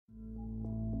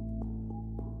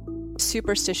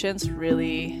superstition's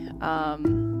really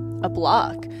a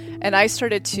block. And I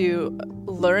started to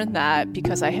learn that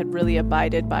because I had really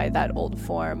abided by that old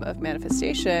form of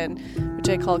manifestation, which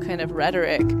I call kind of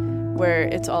rhetoric, where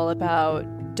it's all about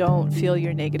don't feel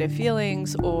your negative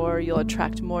feelings or you'll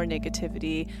attract more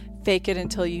negativity. Fake it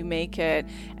until you make it.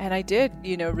 And I did,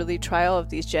 really try all of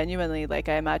these genuinely, like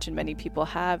I imagine many people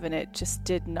have, and it just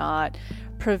did not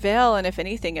prevail. And if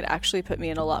anything, it actually put me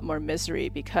in a lot more misery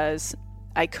because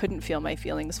I couldn't feel my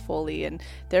feelings fully. And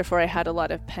therefore I had a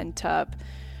lot of pent up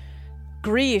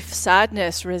grief,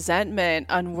 sadness, resentment,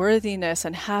 unworthiness,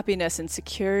 unhappiness,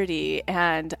 insecurity.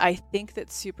 And I think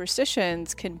that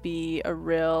superstitions can be a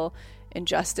real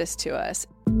injustice to us.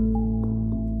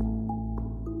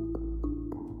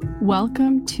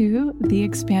 Welcome to the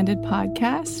Expanded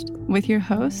Podcast with your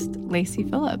host, Lacey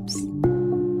Phillips.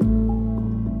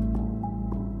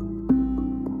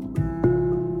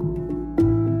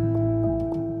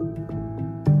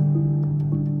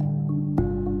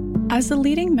 As a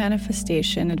leading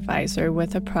manifestation advisor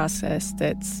with a process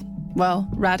that's,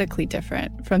 radically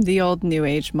different from the old New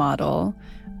Age model,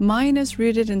 mine is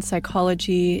rooted in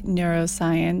psychology,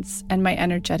 neuroscience, and my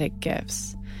energetic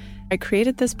gifts. I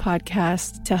created this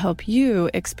podcast to help you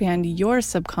expand your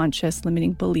subconscious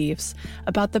limiting beliefs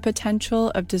about the potential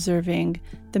of deserving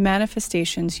the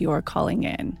manifestations you're calling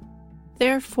in.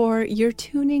 Therefore, you're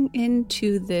tuning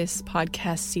into this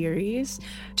podcast series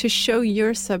to show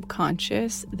your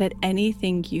subconscious that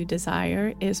anything you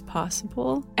desire is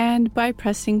possible. And by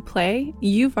pressing play,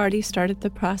 you've already started the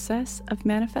process of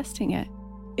manifesting it.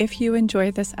 If you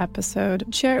enjoy this episode,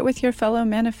 share it with your fellow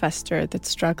manifester that's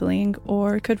struggling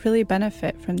or could really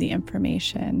benefit from the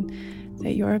information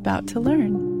that you're about to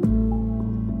learn.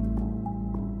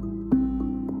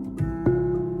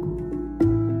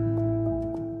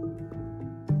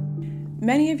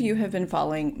 Many of you have been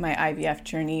following my IVF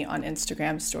journey on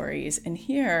Instagram stories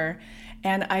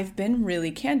and I've been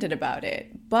really candid about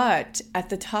it. But at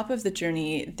the top of the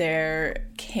journey, there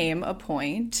came a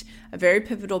point, a very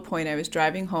pivotal point. I was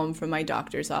driving home from my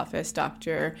doctor's office,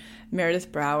 Dr.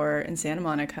 Meredith Brower in Santa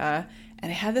Monica,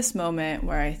 and I had this moment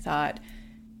where I thought,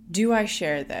 do I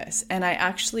share this? And I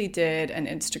actually did an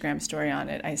Instagram story on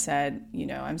it. I said,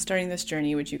 I'm starting this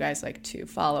journey. Would you guys like to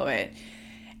follow it?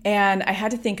 And I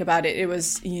had to think about it. It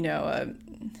was,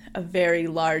 a very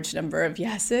large number of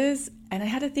yeses. And I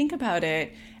had to think about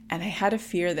it. And I had a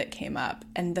fear that came up.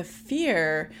 And the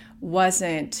fear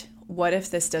wasn't, what if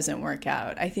this doesn't work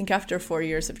out? I think after 4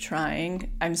 years of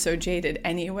trying, I'm so jaded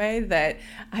anyway that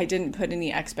I didn't put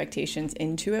any expectations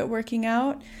into it working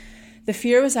out. The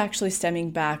fear was actually stemming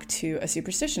back to a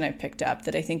superstition I picked up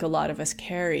that I think a lot of us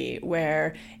carry,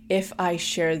 where if I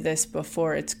share this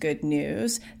before it's good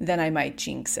news, then I might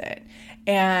jinx it.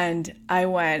 And I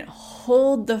went,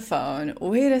 hold the phone,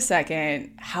 wait a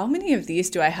second, how many of these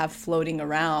do I have floating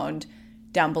around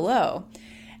down below?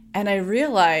 And I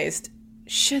realized,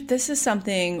 this is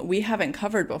something we haven't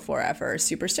covered before ever,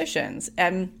 superstitions.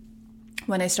 And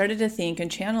when I started to think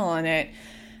and channel on it,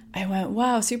 I went,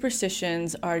 wow,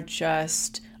 superstitions are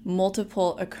just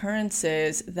multiple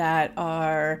occurrences that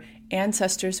our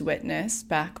ancestors witnessed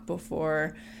back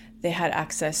before they had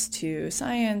access to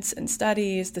science and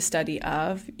studies, the study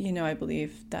of, I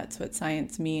believe that's what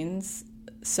science means.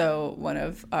 So one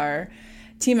of our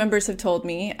team members have told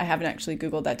me, I haven't actually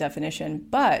Googled that definition,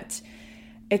 but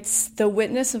it's the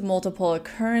witness of multiple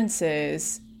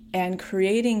occurrences and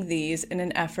creating these in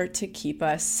an effort to keep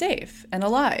us safe and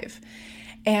alive.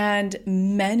 And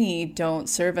many don't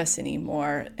serve us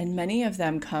anymore, and many of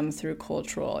them come through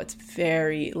cultural. It's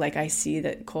very, I see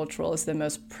that cultural is the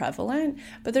most prevalent,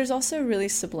 but there's also really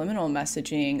subliminal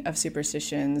messaging of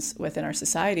superstitions within our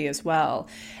society as well.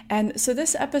 And so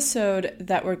this episode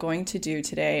that we're going to do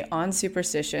today on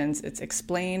superstitions, it's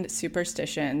explained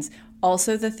superstitions,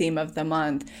 also the theme of the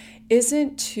month,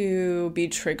 isn't to be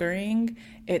triggering.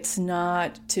 It's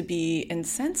not to be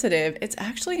insensitive. It's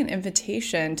actually an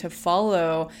invitation to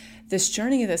follow this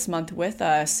journey this month with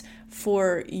us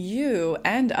for you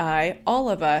and I, all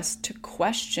of us, to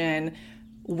question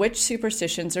which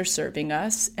superstitions are serving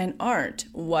us and aren't.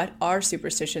 What are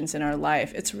superstitions in our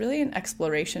life? It's really an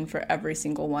exploration for every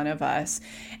single one of us.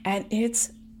 And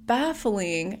it's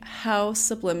baffling how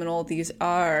subliminal these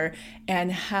are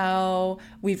and how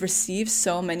we've received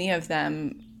so many of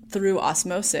them through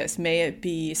osmosis, may it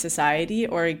be society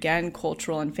or again,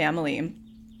 cultural and family.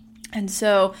 And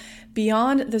so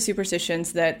beyond the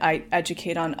superstitions that I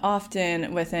educate on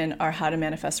often within our How to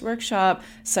Manifest workshop,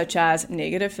 such as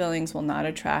negative feelings will not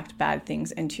attract bad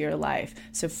things into your life.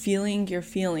 So feeling your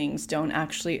feelings don't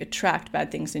actually attract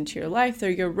bad things into your life. They're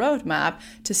your roadmap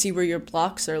to see where your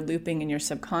blocks are looping in your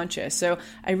subconscious. So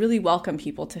I really welcome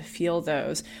people to feel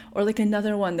those. Or like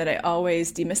another one that I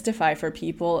always demystify for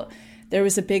people, there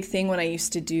was a big thing when I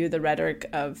used to do the rhetoric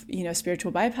of,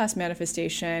 spiritual bypass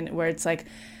manifestation, where it's like,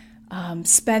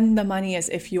 spend the money as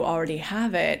if you already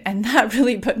have it. And that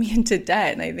really put me into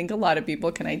debt. And I think a lot of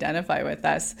people can identify with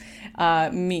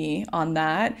me on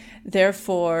that.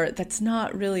 Therefore, that's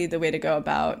not really the way to go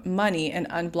about money. And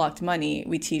Unblocked Money,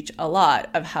 we teach a lot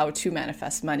of how to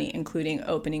manifest money, including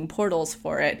opening portals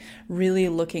for it, really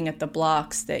looking at the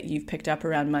blocks that you've picked up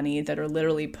around money that are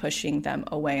literally pushing them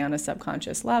away on a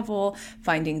subconscious level,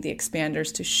 finding the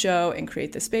expanders to show and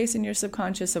create the space in your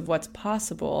subconscious of what's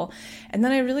possible. And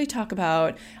then I really talk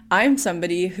about, I'm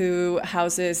somebody who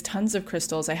houses tons of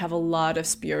crystals. I have a lot of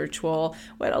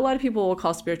what a lot of people will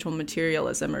call spiritual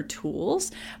materialism or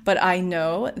tools, but I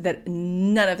know that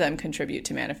none of them contribute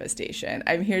to manifestation.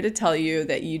 I'm here to tell you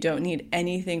that you don't need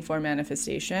anything for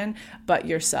manifestation but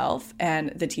yourself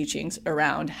and the teachings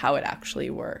around how it actually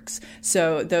works.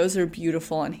 So those are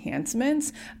beautiful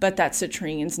enhancements, but that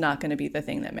citrine's not going to be the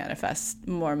thing that manifests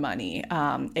more money.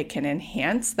 It can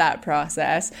enhance that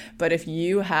process, but if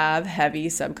you have heavy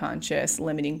subconscious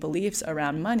limiting beliefs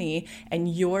around money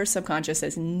and your subconscious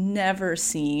has never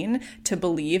seen to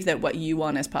believe that what you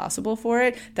want is possible for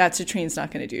it, that citrine's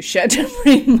not going to do shit to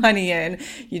bring money in.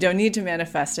 You don't need to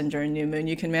manifest under a new moon.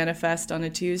 You can manifest on a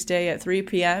Tuesday at 3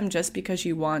 p.m. just because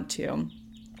you want to.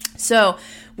 So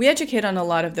we educate on a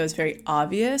lot of those very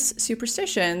obvious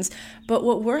superstitions, but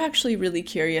what we're actually really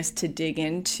curious to dig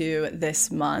into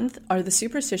this month are the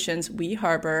superstitions we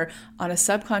harbor on a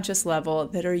subconscious level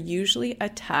that are usually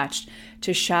attached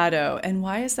to shadow. And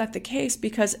why is that the case?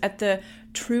 Because at the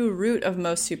true root of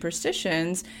most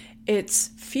superstitions, it's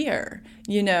fear,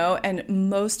 and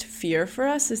most fear for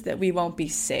us is that we won't be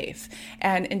safe.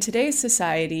 And in today's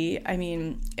society,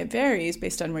 it varies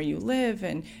based on where you live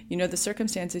and, the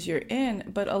circumstances you're in,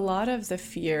 but a lot of the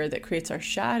fear that creates our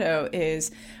shadow is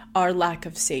our lack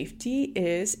of safety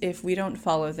is if we don't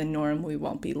follow the norm, we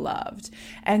won't be loved.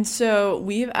 And so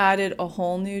we've added a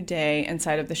whole new day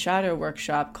inside of the Shadow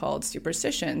Workshop called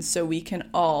Superstitions. So we can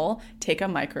all take a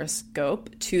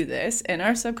microscope to this in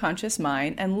our subconscious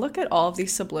mind and look at all of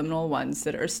these subliminal ones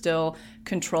that are still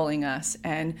controlling us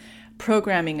and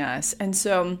programming us. And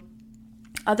so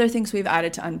other things we've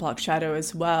added to Unblock Shadow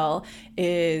as well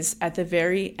is at the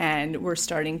very end, we're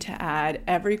starting to add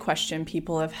every question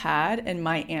people have had and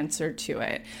my answer to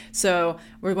it. So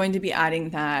we're going to be adding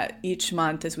that each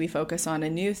month as we focus on a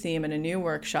new theme and a new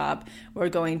workshop. We're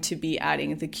going to be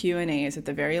adding the Q&As at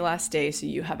the very last day so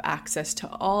you have access to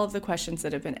all of the questions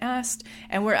that have been asked,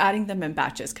 and we're adding them in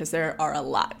batches because there are a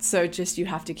lot. So just you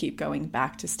have to keep going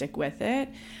back to stick with it.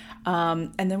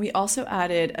 And then we also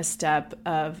added a step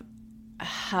of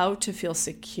how to feel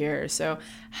secure. So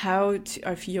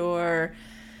if you're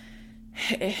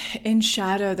in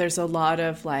shadow, there's a lot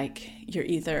of you're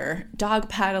either dog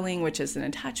paddling, which is an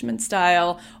attachment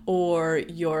style, or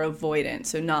you're avoidant.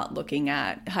 So not looking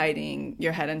at, hiding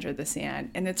your head under the sand.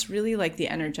 And it's really the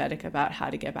energetic about how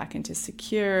to get back into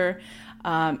secure.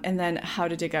 And then how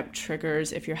to dig up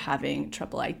triggers if you're having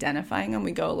trouble identifying them.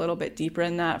 We go a little bit deeper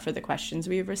in that for the questions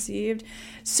we've received.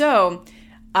 So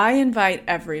I invite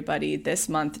everybody this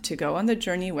month to go on the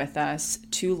journey with us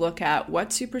to look at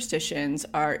what superstitions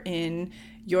are in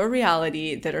your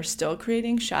reality that are still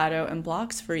creating shadow and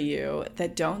blocks for you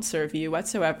that don't serve you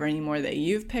whatsoever anymore, that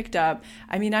you've picked up.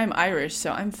 I'm Irish,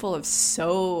 so I'm full of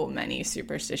so many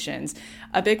superstitions.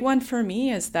 A big one for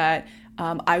me is that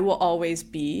I will always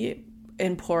be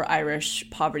in poor Irish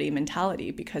poverty mentality,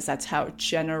 because that's how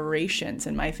generations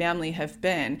in my family have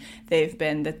been. They've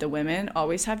been that the women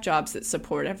always have jobs that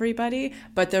support everybody,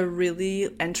 but they're really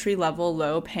entry-level,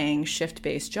 low-paying,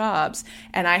 shift-based jobs.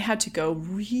 And I had to go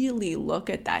really look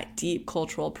at that deep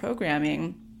cultural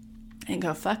programming and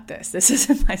go, fuck this. This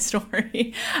isn't my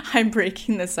story. I'm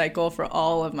breaking the cycle for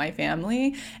all of my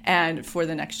family and for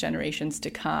the next generations to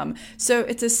come. So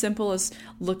it's as simple as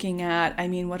looking at,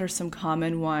 what are some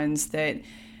common ones that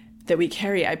we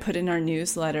carry? I put in our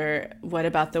newsletter, what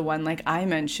about the one I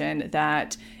mentioned,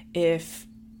 that if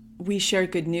we share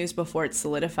good news before it's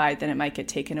solidified, then it might get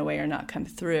taken away or not come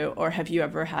through? Or have you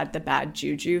ever had the bad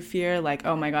juju fear?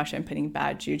 Oh my gosh, I'm putting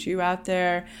bad juju out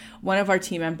there. One of our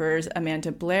team members,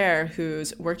 Amanda Blair,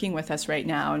 who's working with us right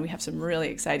now, and we have some really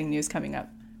exciting news coming up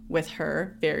with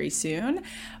her very soon.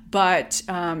 But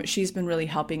she's been really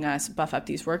helping us buff up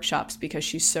these workshops because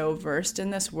she's so versed in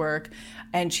this work,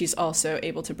 and she's also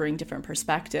able to bring different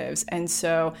perspectives. And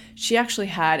so she actually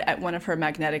had, at one of her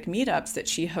magnetic meetups that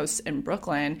she hosts in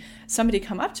Brooklyn, somebody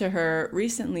come up to her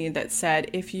recently that said,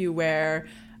 if you wear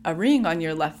a ring on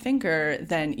your left finger,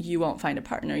 then you won't find a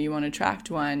partner, you won't attract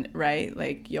one, right?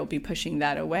 Like, you'll be pushing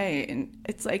that away. And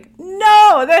it's like,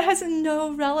 no, that has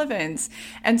no relevance.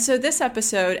 And so this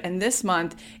episode and this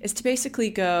month is to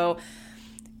basically go,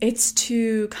 it's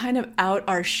to kind of out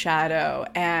our shadow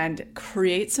and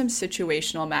create some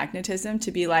situational magnetism to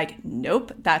be like,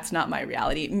 nope, that's not my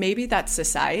reality. Maybe that's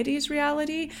society's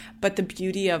reality, but the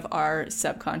beauty of our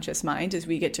subconscious mind is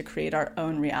we get to create our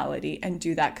own reality and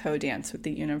do that co-dance with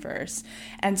the universe.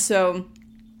 And so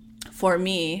for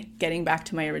me, getting back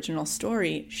to my original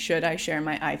story, should I share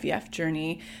my IVF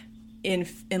journey? In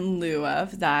lieu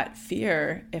of that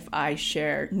fear, if I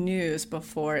share news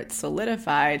before it's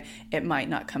solidified, it might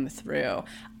not come through.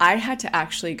 I had to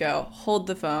actually go, hold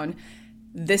the phone.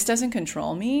 This doesn't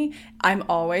control me. I'm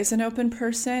always an open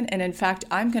person. And in fact,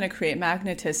 I'm going to create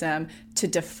magnetism to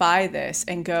defy this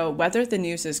and go, whether the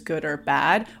news is good or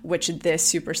bad, which this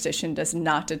superstition does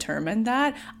not determine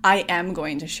that, I am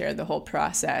going to share the whole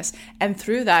process. And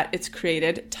through that, it's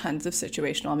created tons of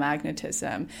situational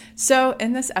magnetism. So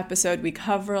in this episode, we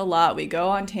cover a lot. We go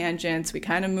on tangents. We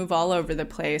kind of move all over the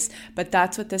place. But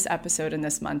that's what this episode in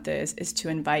this month is to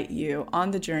invite you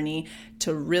on the journey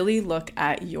to really look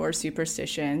at your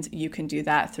superstitions. You can do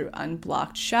that through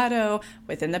Unblocked Shadow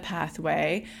within the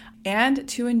pathway, and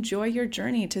to enjoy your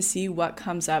journey to see what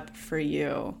comes up for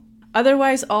you.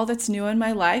 Otherwise, all that's new in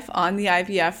my life on the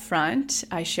IVF front,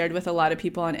 I shared with a lot of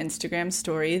people on Instagram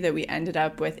story that we ended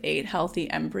up with 8 healthy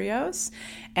embryos,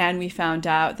 and we found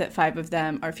out that 5 of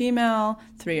them are female,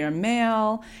 3 are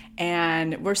male,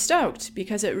 and we're stoked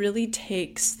because it really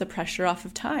takes the pressure off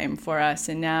of time for us.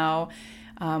 And now,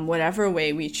 whatever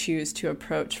way we choose to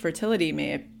approach fertility,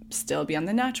 may it still be on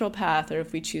the natural path, or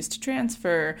if we choose to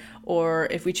transfer, or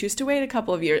if we choose to wait a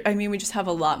couple of years. I mean, we just have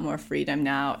a lot more freedom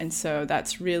now. And so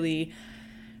that's really,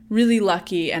 really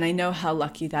lucky. And I know how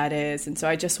lucky that is. And so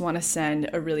I just want to send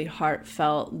a really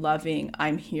heartfelt, loving,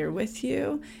 I'm here with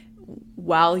you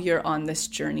while you're on this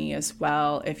journey as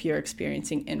well, if you're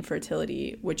experiencing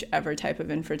infertility, whichever type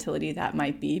of infertility that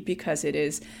might be, because it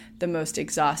is the most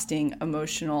exhausting,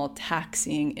 emotional,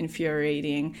 taxing,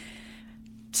 infuriating,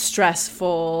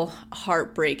 stressful,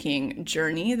 heartbreaking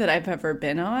journey that I've ever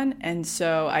been on. And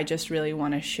so I just really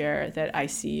want to share that I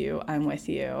see you, I'm with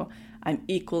you, I'm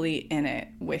equally in it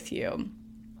with you.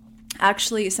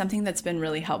 Actually, something that's been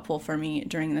really helpful for me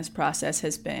during this process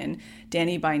has been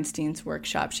Danny Beinstein's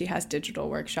workshop. She has digital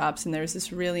workshops, and there's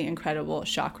this really incredible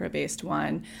chakra-based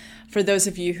one. For those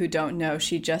of you who don't know,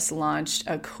 she just launched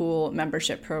a cool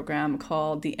membership program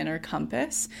called the Inner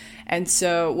Compass. And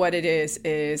so what it is,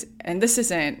 and this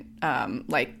isn't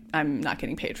like I'm not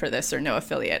getting paid for this or no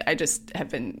affiliate. I just have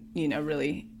been,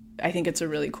 really, I think it's a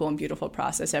really cool and beautiful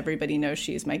process. Everybody knows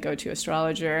she's my go-to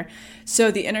astrologer. So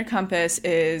the Inner Compass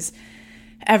is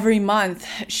every month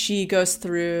she goes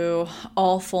through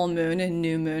all full moon and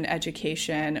new moon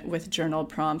education with journal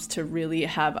prompts to really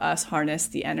have us harness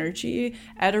the energy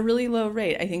at a really low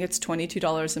rate. I think it's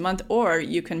 $22 a month, or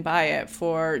you can buy it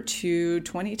for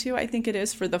 $222, I think it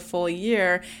is, for the full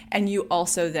year. And you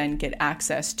also then get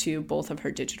access to both of her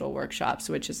digital workshops,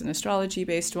 which is an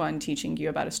astrology-based one teaching you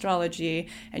about astrology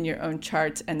and your own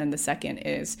charts. And then the second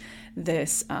is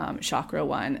this chakra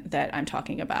one that I'm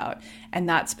talking about. And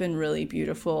that's been really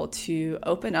beautiful to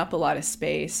open up a lot of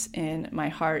space in my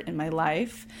heart and my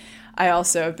life. I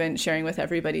also have been sharing with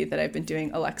everybody that I've been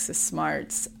doing Alexis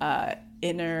Smart's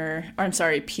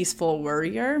Peaceful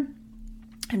Warrior.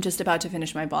 I'm just about to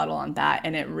finish my bottle on that.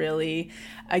 And it really,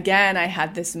 again, I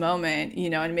had this moment,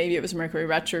 and maybe it was Mercury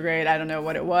retrograde. I don't know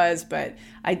what it was, but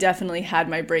I definitely had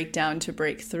my breakdown to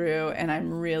break through. And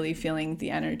I'm really feeling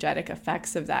the energetic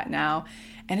effects of that now.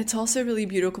 And it's also really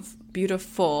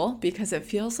beautiful because it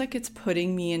feels like it's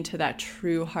putting me into that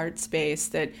true heart space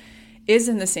that is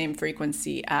in the same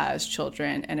frequency as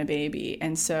children and a baby.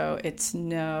 And so it's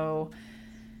no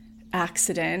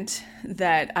accident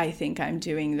that I think I'm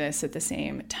doing this at the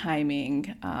same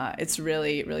timing. It's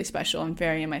really, really special. I'm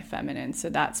very in my feminine, so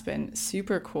that's been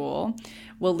super cool.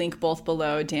 We'll link both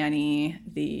below, Danny,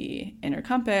 the Inner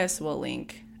Compass. We'll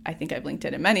link, I think I've linked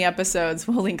it in many episodes.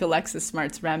 We'll link Alexis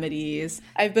Smart's remedies.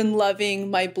 I've been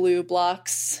loving my blue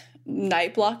blocks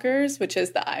night blockers, which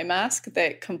is the eye mask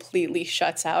that completely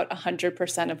shuts out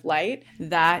 100% of light.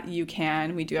 That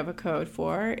we do have a code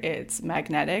for. It's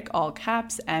magnetic, all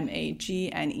caps,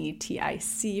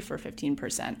 MAGNETIC for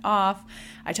 15% off.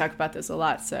 I talk about this a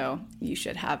lot, so you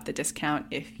should have the discount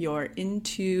if you're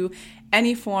into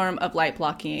any form of light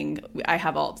blocking. I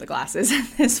have all of the glasses at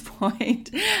this point.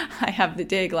 I have the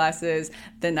day glasses,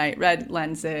 the night red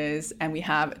lenses, and we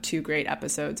have 2 great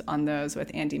episodes on those with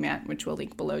Andy Mant, which we'll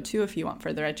link below too if you want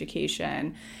further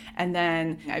education. And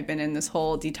then I've been in this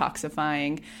whole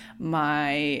detoxifying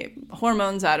my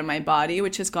hormones out of my body,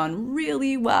 which has gone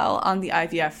really well on the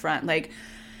IVF front. Like,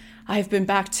 I've been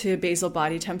back to basal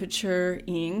body temperature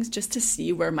ings just to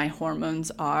see where my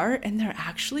hormones are, and they're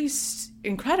actually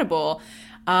incredible.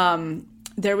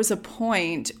 There was a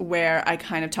point where I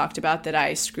kind of talked about that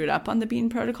I screwed up on the Bean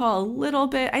protocol a little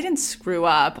bit. I didn't screw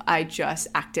up. I just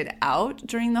acted out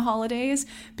during the holidays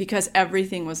because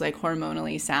everything was like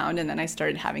hormonally sound. And then I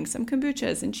started having some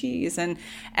kombuchas and cheese. And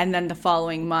then the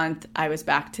following month, I was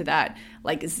back to that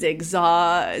like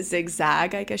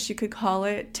zigzag, I guess you could call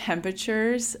it,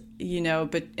 temperatures,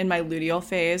 but in my luteal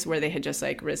phase where they had just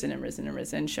like risen and risen and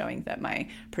risen, showing that my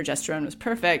progesterone was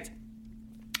perfect.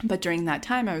 But during that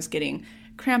time, I was getting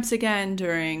cramps again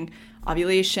during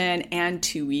ovulation and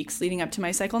 2 weeks leading up to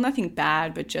my cycle. Nothing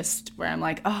bad, but just where I'm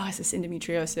like, oh, is this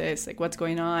endometriosis? Like, what's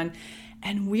going on?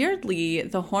 And weirdly,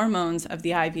 the hormones of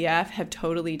the IVF have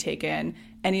totally taken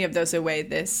any of those away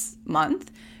this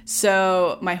month.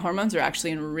 So my hormones are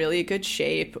actually in really good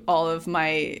shape. All of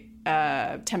my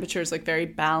temperatures look very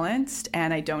balanced,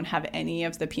 and I don't have any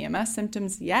of the PMS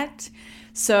symptoms yet.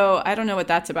 So I don't know what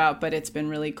that's about, but it's been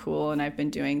really cool. And I've been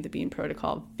doing the Bean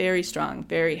protocol very strong,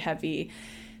 very heavy.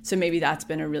 So maybe that's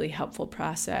been a really helpful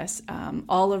process.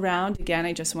 All around, again,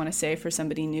 I just want to say for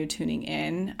somebody new tuning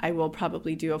in, I will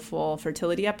probably do a full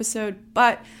fertility episode,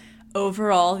 but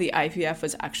overall, the IVF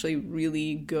was actually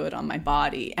really good on my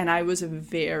body. And I was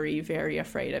very, very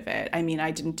afraid of it. I mean,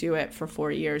 I didn't do it for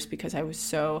 4 years because I was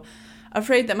so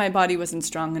afraid that my body wasn't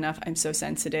strong enough. I'm so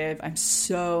sensitive. I'm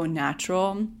so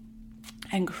natural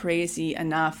and crazy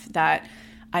enough that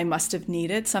I must have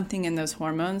needed something in those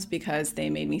hormones because they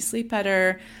made me sleep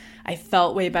better. I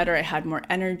felt way better. I had more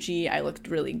energy. I looked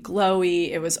really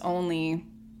glowy. It was only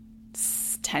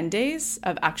 10 days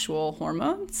of actual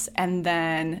hormones. And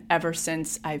then ever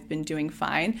since, I've been doing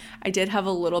fine. I did have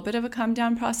a little bit of a come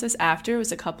down process after. It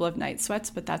was a couple of night sweats,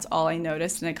 but that's all I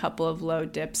noticed, and a couple of low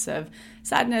dips of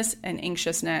sadness and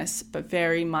anxiousness, but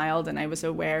very mild. And I was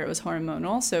aware it was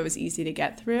hormonal, so it was easy to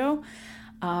get through.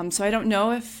 So I don't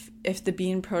know if the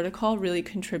Bean protocol really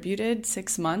contributed.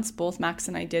 6 months, both Max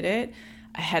and I did it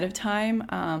ahead of time.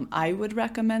 I would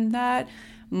recommend that.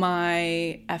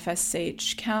 My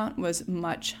FSH count was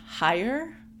much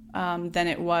higher than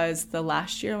it was the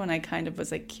last year when I kind of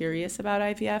was like curious about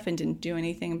IVF and didn't do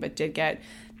anything, but did get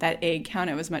that egg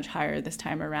count. It was much higher this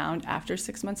time around after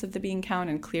 6 months of the Bean count.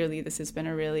 And clearly this has been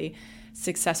a really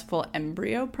successful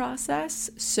embryo process.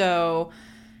 So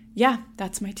yeah,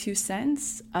 that's my 2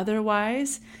 cents.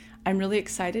 Otherwise, I'm really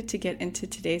excited to get into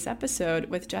today's episode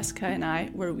with Jessica and I,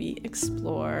 where we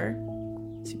explore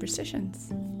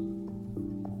superstitions.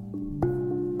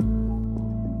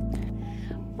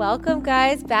 Welcome,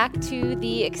 guys, back to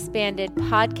the Expanded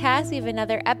podcast. We have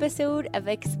another episode of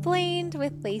Explained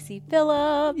with Lacey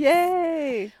Phillips.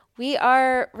 Yay! We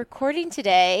are recording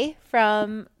today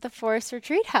from the Forest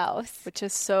Retreat House, which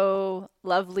is so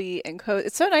lovely and cozy.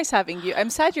 It's so nice having you. I'm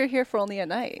sad you're here for only a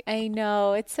night. I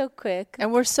know, it's so quick.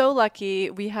 And we're so lucky.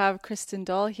 We have Kristen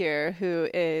Dahl here, who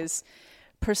is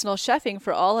personal chefing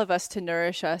for all of us to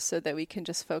nourish us so that we can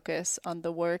just focus on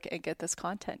the work and get this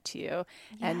content to you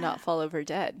and not fall over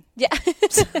dead. Yeah.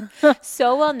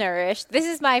 So well nourished. This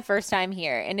is my first time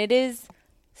here, and it is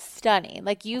stunning.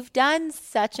 Like, you've done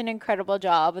such an incredible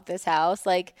job with this house.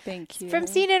 Like, thank you. From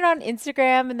seeing it on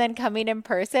Instagram and then coming in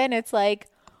person, it's like,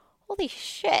 holy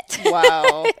shit.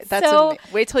 Wow. That's so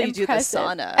wait till you impressive. Do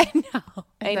the sauna.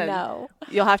 I know.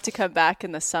 You'll have to come back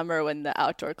in the summer when the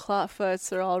outdoor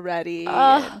clawfoots are all ready.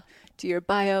 And do your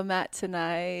biomat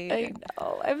tonight. I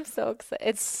know. I'm so excited.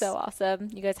 It's so awesome.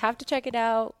 You guys have to check it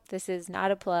out. This is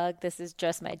not a plug. This is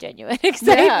just my genuine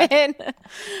excitement.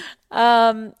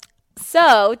 Yeah.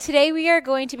 So today we are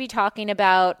going to be talking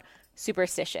about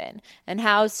superstition and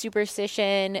how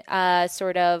superstition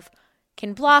sort of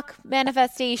can block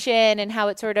manifestation and how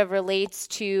it sort of relates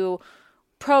to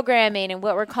programming and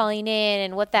what we're calling in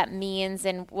and what that means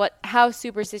and how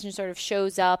superstition sort of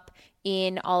shows up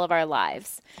in all of our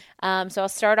lives. So I'll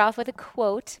start off with a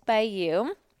quote by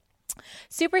you.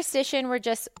 Superstition were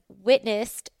just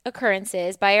witnessed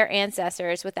occurrences by our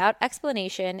ancestors without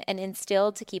explanation and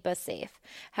instilled to keep us safe.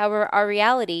 However, our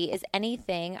reality is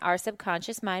anything our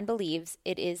subconscious mind believes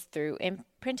it is through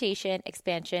imprintation,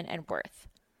 expansion, and worth.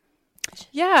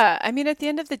 Yeah, I mean, at the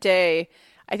end of the day,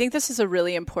 I think this is a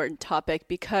really important topic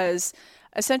because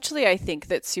essentially I think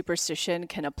that superstition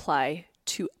can apply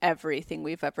to everything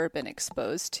we've ever been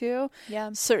exposed to.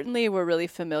 Yeah. Certainly we're really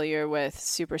familiar with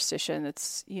superstition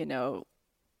that's,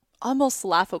 almost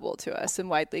laughable to us and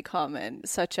widely common,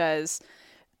 such as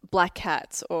black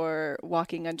cats or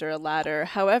walking under a ladder.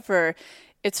 However,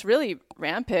 it's really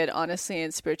rampant, honestly,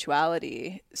 in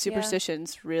spirituality.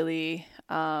 Superstition's really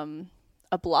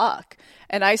a block.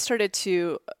 And I started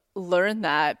to learn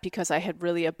that because I had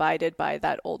really abided by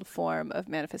that old form of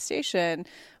manifestation,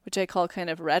 which I call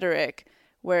kind of rhetoric,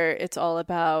 where it's all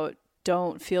about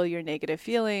don't feel your negative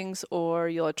feelings or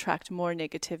you'll attract more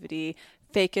negativity.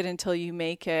 Fake it until you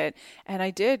make it. And I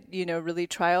did, really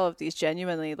try all of these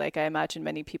genuinely, like I imagine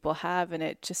many people have, and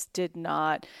it just did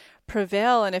not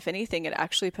prevail. And if anything, it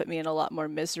actually put me in a lot more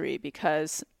misery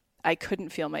because I couldn't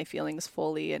feel my feelings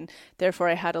fully. And therefore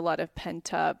I had a lot of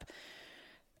pent up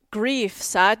grief,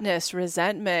 sadness,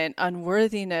 resentment,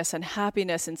 unworthiness,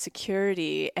 unhappiness,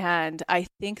 insecurity. And I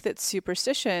think that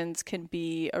superstitions can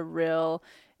be a real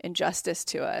injustice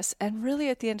to us. And really,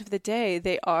 at the end of the day,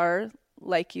 they are,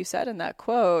 like you said in that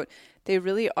quote, they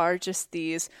really are just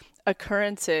these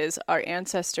occurrences our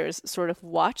ancestors sort of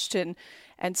watched and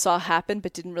saw happen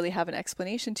but didn't really have an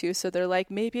explanation to. So they're like,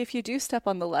 maybe if you do step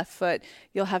on the left foot,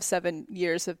 you'll have 7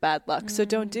 years of bad luck. So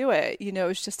don't do it.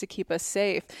 It's just to keep us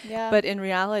safe. Yeah. But in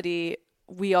reality,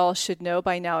 we all should know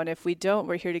by now. And if we don't,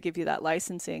 we're here to give you that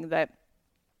licensing that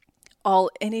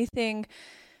anything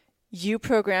you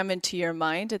program into your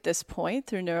mind at this point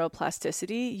through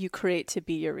neuroplasticity, you create to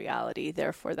be your reality.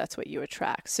 Therefore, that's what you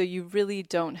attract. So you really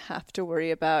don't have to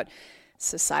worry about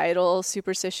societal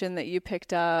superstition that you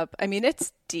picked up. I mean,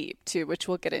 it's deep too, which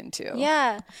we'll get into.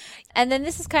 Yeah. And then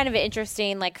this is kind of an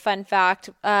interesting, fun fact.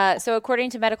 So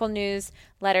according to Medical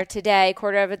Newsletter today, a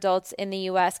quarter of adults in the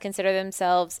U.S. consider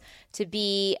themselves to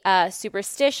be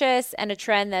superstitious, and a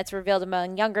trend that's revealed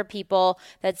among younger people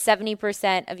that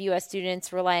 70% of U.S.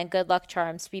 students rely on good luck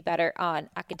charms to be better on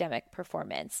academic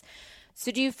performance.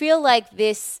 So do you feel like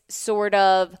this sort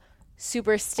of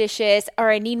superstitious, or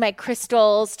I need my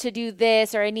crystals to do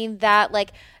this, or I need that,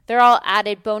 they're all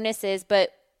added bonuses,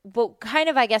 but kind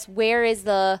of, I guess, where is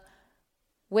the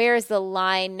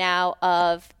line now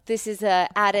of this is a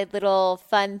added little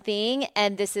fun thing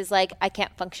and this is I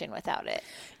can't function without it?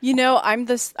 I'm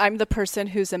the person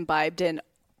who's imbibed in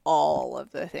all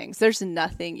of the things. There's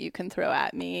nothing you can throw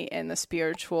at me in the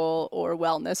spiritual or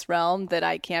wellness realm that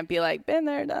I can't be like, been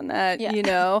there, done that,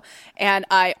 And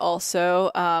I also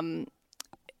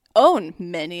own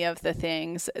many of the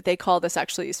things. They call this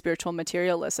actually spiritual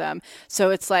materialism. So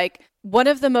it's one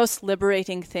of the most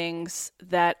liberating things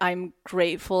that I'm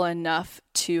grateful enough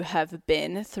to have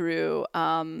been through,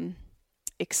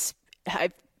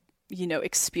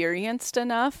 experienced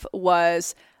enough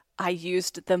was I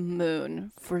used the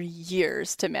moon for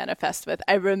years to manifest with.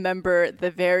 I remember the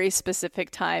very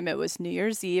specific time. It was New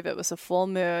Year's Eve. It was a full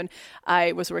moon.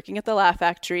 I was working at the Laugh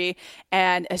Factory.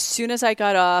 And as soon as I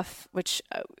got off, which,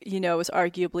 was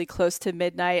arguably close to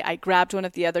midnight, I grabbed one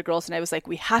of the other girls and I was like,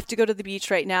 we have to go to the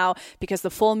beach right now because the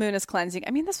full moon is cleansing.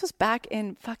 I mean, this was back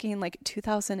in fucking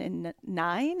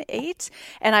 2009, 8.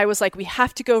 And I was like, we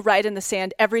have to go ride in the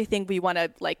sand, everything we want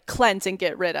to cleanse and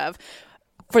get rid of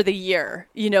for the year.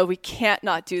 We can't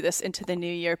not do this into the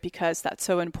new year because that's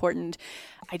so important.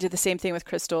 I did the same thing with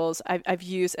crystals. I've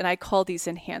used, and I call these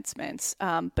enhancements,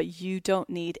 but you don't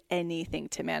need anything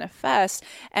to manifest.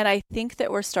 And I think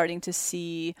that we're starting to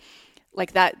see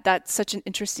that's such an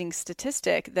interesting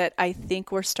statistic that I think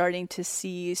we're starting to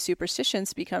see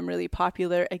superstitions become really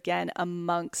popular again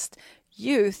amongst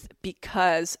youth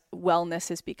because wellness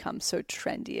has become so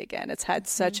trendy again. It's had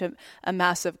such a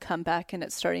massive comeback and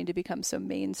it's starting to become so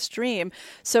mainstream.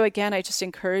 So again, I just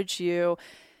encourage you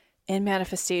in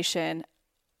manifestation,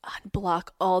 unblock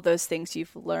all those things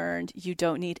you've learned. You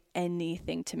don't need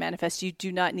anything to manifest. You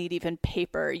do not need even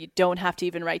paper. You don't have to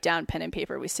even write down pen and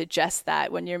paper. We suggest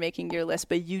that when you're making your list,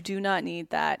 but you do not need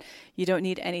that. You don't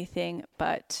need anything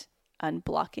but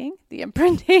unblocking the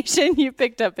imprintation you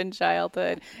picked up in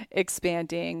childhood,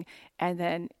 expanding, and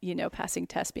then, passing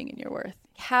tests, being in your worth.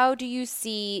 How do you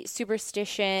see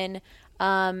superstition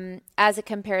as it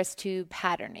compares to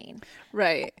patterning?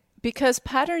 Right. Because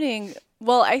patterning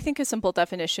Well, I think a simple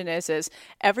definition is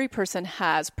every person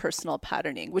has personal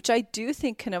patterning, which I do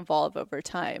think can evolve over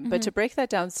time. But to break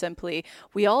that down simply,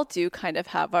 we all do kind of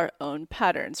have our own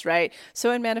patterns, right?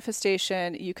 So in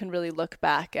manifestation, you can really look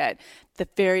back at the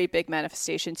very big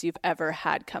manifestations you've ever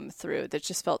had come through that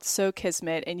just felt so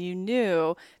kismet, and you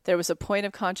knew there was a point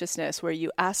of consciousness where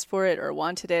you asked for it or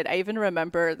wanted it. I even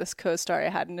remember this co-star I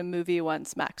had in a movie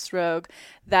once, Max Rogue,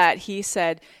 that he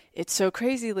said, "It's so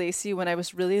crazy, Lacey. When I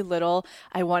was really little,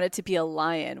 I wanted to be a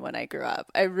lion when I grew up.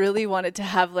 I really wanted to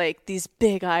have like these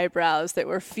big eyebrows that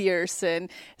were fierce," and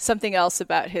something else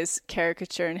about his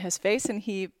caricature in his face. And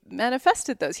he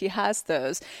manifested those. He has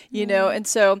those, you know? And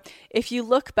so if you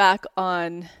look back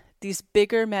on these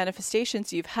bigger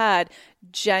manifestations you've had,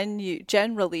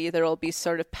 generally there will be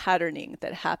sort of patterning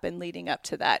that happened leading up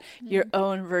to that. Your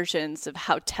own versions of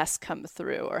how tests come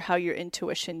through, or how your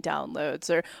intuition downloads,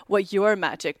 or what your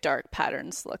magic dark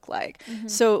patterns look like.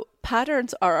 So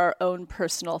patterns are our own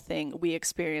personal thing we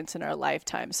experience in our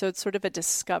lifetime. So it's sort of a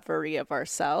discovery of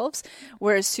ourselves,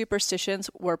 whereas superstitions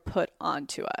were put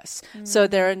onto us. So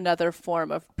they're another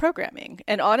form of programming.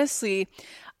 And honestly,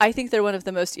 I think they're one of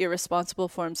the most irresponsible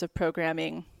forms of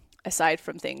programming, aside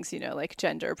from things, you know, like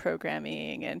gender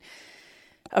programming and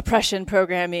oppression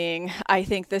programming. I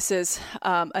think this is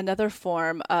another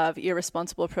form of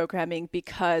irresponsible programming,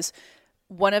 because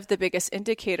one of the biggest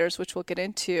indicators, which we'll get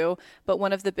into, but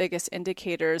one of the biggest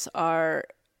indicators are,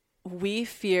 we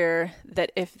fear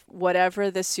that if whatever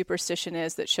this superstition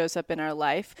is that shows up in our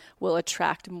life will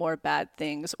attract more bad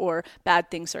things, or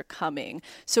bad things are coming.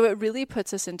 So it really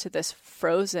puts us into this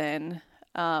frozen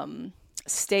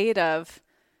state of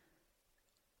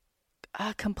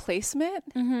complacent.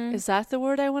 Is that the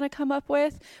word I want to come up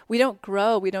with? We don't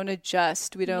grow, we don't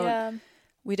adjust, we don't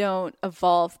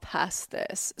evolve past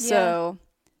this. So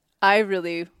I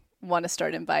really want to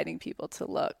start inviting people to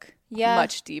look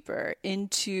much deeper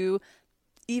into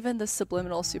even the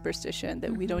subliminal superstition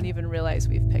that we don't even realize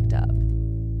we've picked up.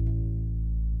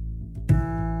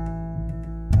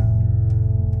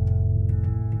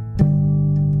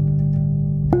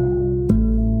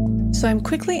 So I'm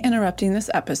quickly interrupting this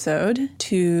episode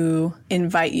to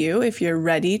invite you, if you're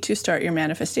ready to start your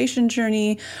manifestation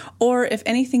journey, or if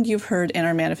anything you've heard in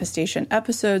our manifestation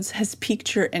episodes has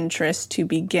piqued your interest to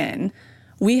begin.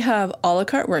 We have a la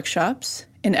carte workshops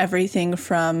in everything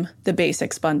from the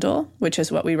basics bundle, which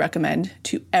is what we recommend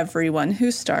to everyone who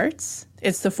starts.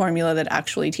 It's the formula that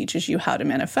actually teaches you how to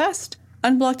manifest,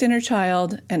 unblocked inner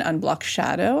child, and unblocked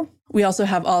shadow. We also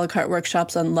have a la carte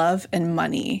workshops on love and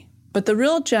money. But the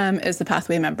real gem is the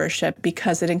Pathway membership,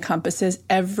 because it encompasses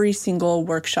every single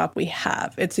workshop we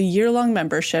have. It's a year-long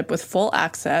membership with full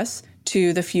access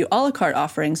to the few a la carte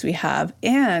offerings we have,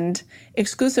 and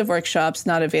exclusive workshops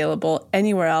not available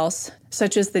anywhere else,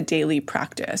 such as the daily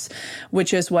practice,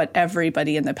 which is what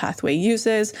everybody in the Pathway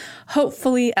uses,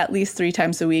 hopefully at least 3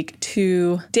 times a week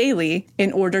to daily,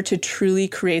 in order to truly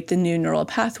create the new neural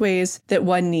pathways that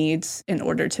one needs in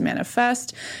order to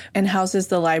manifest, and houses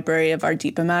the library of our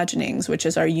deep imaginings, which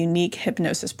is our unique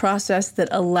hypnosis process that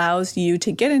allows you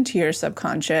to get into your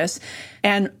subconscious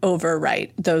and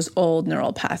overwrite those old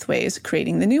neural pathways,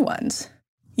 creating the new ones.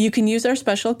 You can use our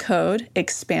special code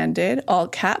EXPANDED, all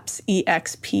caps,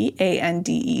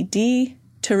 EXPANDED,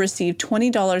 to receive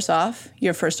 $20 off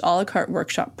your first a la carte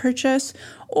workshop purchase,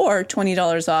 or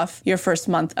 $20 off your first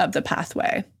month of the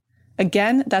Pathway.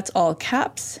 Again, that's all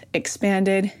caps,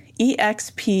 EXPANDED,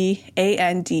 EXPANDED.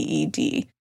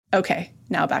 Okay,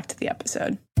 now back to the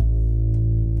episode.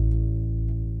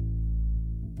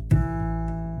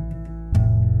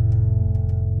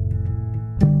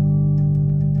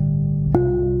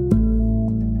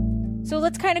 So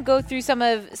let's kind of go through some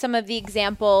of the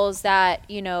examples that,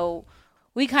 you know,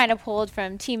 we kind of pulled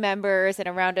from team members and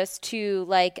around us too,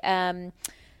 like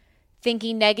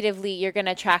thinking negatively, you're going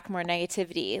to attract more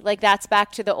negativity. Like that's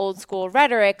back to the old school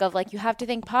rhetoric of like, you have to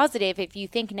think positive. If you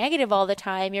think negative all the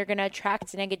time, you're going to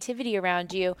attract negativity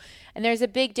around you. And there's a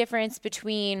big difference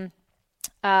between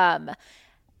having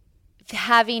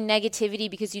negativity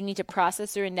because you need to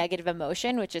process through a negative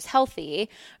emotion, which is healthy,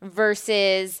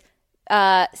 versus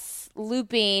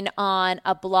looping on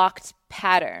a blocked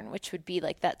pattern, which would be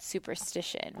like that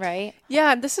superstition, right?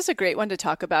 Yeah, this is a great one to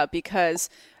talk about, because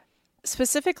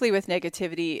specifically with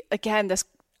negativity, again, this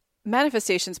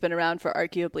manifestation's been around for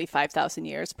arguably 5,000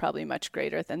 years, probably much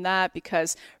greater than that,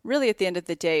 because really at the end of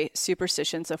the day,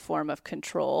 superstition's a form of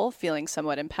control, feeling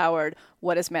somewhat empowered.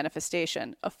 What is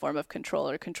manifestation? A form of control,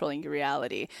 or controlling your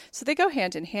reality. So they go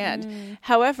hand in hand.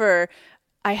 However,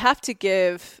 I have to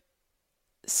give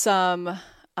some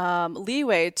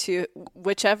leeway to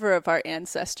whichever of our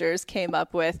ancestors came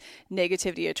up with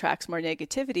negativity attracts more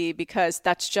negativity, because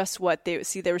that's just what they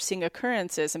were seeing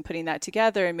occurrences and putting that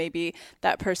together. And maybe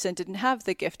that person didn't have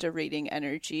the gift of reading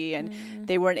energy and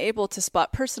they weren't able to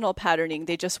spot personal patterning.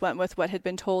 They just went with what had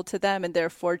been told to them, and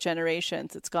therefore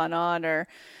generations it's gone on, or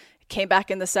came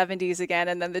back in the 70s again,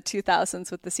 and then the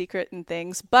 2000s with The Secret and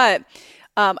things. But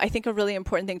I think a really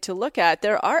important thing to look at,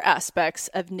 there are aspects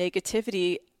of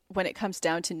negativity when it comes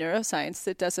down to neuroscience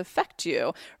that does affect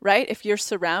you, right? If you're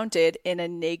surrounded in a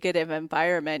negative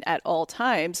environment at all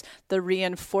times, the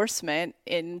reinforcement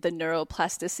in the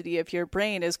neuroplasticity of your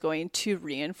brain is going to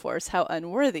reinforce how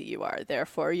unworthy you are.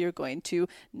 Therefore, you're going to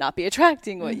not be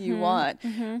attracting what you want,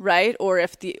 right? Or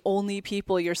if the only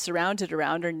people you're surrounded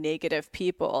around are negative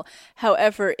people.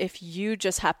 However, if you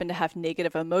just happen to have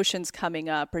negative emotions coming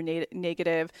up, or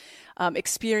negative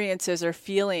experiences or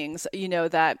feelings,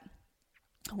 that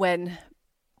when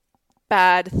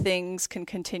bad things can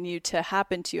continue to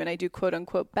happen to you, and I do quote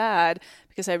unquote bad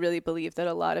because I really believe that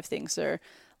a lot of things are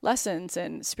lessons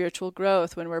and spiritual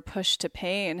growth when we're pushed to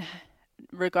pain,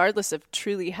 regardless of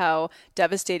truly how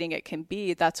devastating it can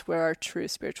be, that's where our true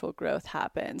spiritual growth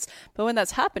happens. But when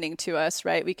that's happening to us,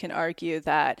 right, we can argue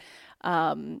that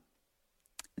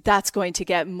that's going to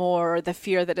get more, or the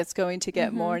fear that it's going to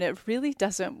get more, and it really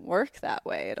doesn't work that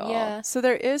way at all. Yeah. So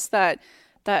there is that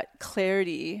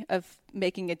clarity of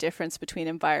making a difference between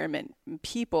environment and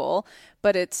people,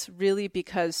 but it's really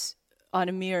because on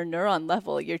a mere neuron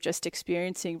level, you're just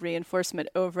experiencing reinforcement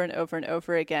over and over and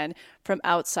over again from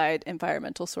outside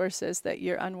environmental sources that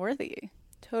you're unworthy.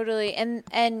 Totally.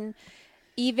 And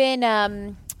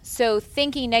even, so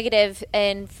thinking negative,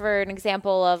 and for an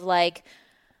example of like,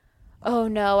 oh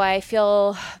no, I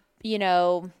feel,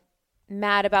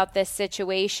 mad about this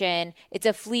situation, it's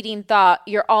a fleeting thought.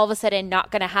 You're all of a sudden not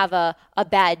going to have a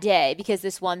bad day because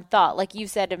this one thought, like you've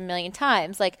said a million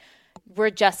times, like we're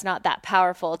just not that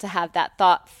powerful to have that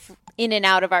thought in and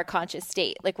out of our conscious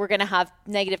state. Like we're going to have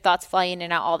negative thoughts fly in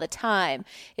and out all the time.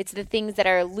 It's the things that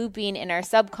are looping in our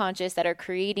subconscious that are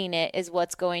creating it is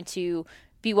what's going to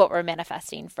be what we're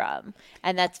manifesting from.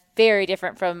 And that's very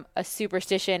different from a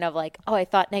superstition of like, oh, I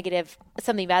thought negative,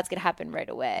 something bad's going to happen right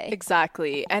away.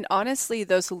 Exactly. And honestly,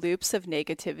 those loops of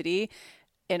negativity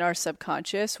in our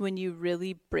subconscious, when you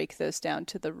really break those down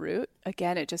to the root,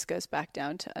 again, it just goes back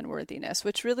down to unworthiness,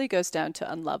 which really goes down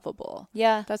to unlovable.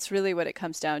 Yeah. That's really what it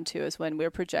comes down to, is when we're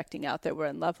projecting out that we're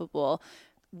unlovable,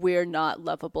 we're not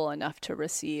lovable enough to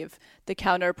receive the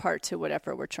counterpart to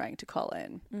whatever we're trying to call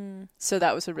in. So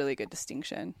that was a really good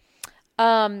distinction.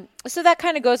 So that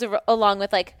kind of goes along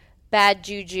with like bad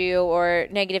juju or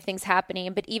negative things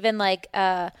happening. But even like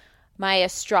my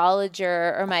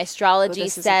astrologer or my astrology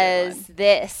says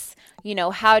this,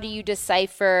 how do you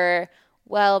decipher,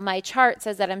 well, my chart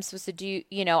says that I'm supposed to do,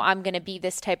 I'm going to be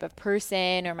this type of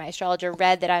person, or my astrologer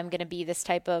read that I'm going to be this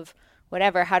type of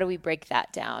whatever. How do we break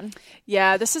that down?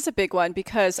 Yeah, this is a big one,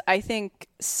 because I think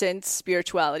since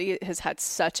spirituality has had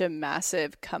such a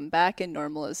massive comeback and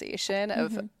normalization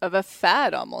of a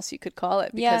fad, almost you could call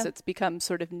it, because it's become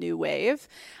sort of new wave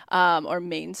or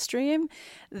mainstream,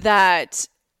 that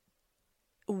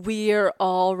we're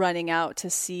all running out to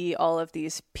see all of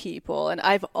these people. And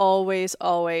I've always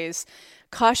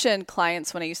caution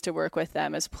clients when I used to work with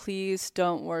them is, please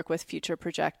don't work with future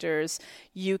projectors.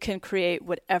 You can create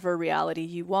whatever reality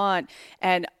you want.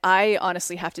 And I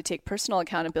honestly have to take personal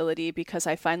accountability, because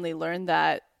I finally learned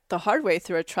that the hard way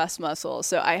through a trust muscle.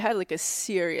 So I had like a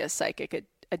serious psychic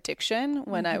addiction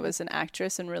when I was an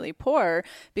actress and really poor,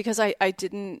 because I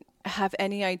didn't have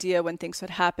any idea when things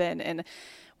would happen, and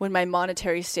when my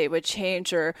monetary state would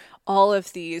change, or all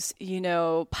of these,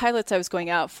 pilots I was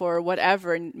going out for,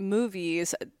 whatever,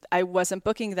 movies, I wasn't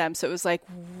booking them. So it was like,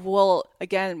 well,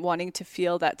 again, wanting to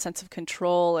feel that sense of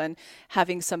control and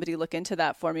having somebody look into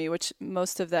that for me, which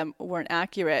most of them weren't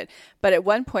accurate. But at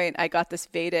one point I got this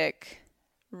Vedic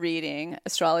reading,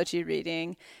 astrology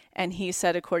reading, and he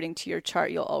said, according to your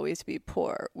chart, you'll always be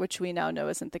poor, which we now know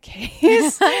isn't the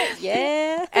case.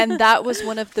 Yeah. And that was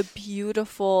one of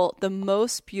the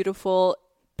most beautiful,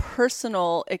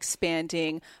 personal,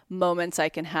 expanding moments I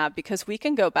can have, because we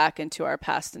can go back into our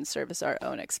past and serve as our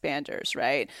own expanders,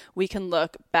 right? We can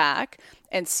look back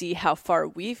and see how far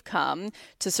we've come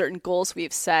to certain goals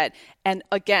we've set. And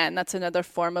again, that's another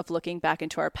form of looking back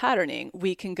into our patterning.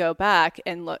 We can go back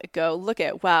and look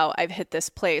at, wow, I've hit this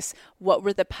place. What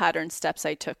were the pattern steps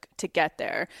I took to get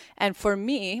there? And for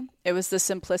me, it was the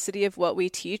simplicity of what we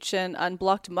teach in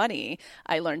Unblocked Money.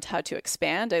 I learned how to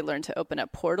expand. I learned to open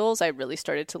up portals. I really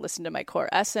started to listen to my core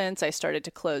essence. I started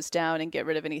to close down and get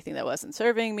rid of anything that wasn't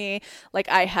serving me. Like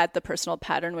I had the personal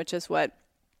pattern, which is what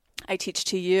I teach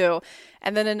to you.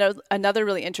 And then another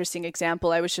really interesting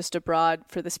example, I was just abroad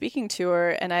for the speaking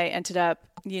tour, and I ended up,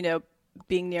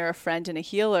 being near a friend and a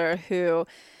healer who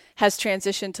has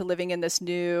transitioned to living in this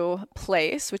new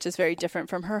place, which is very different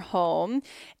from her home.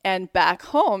 And back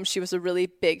home, she was a really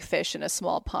big fish in a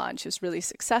small pond. She was really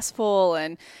successful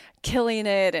and killing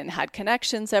it and had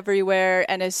connections everywhere.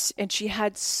 And she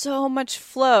had so much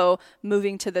flow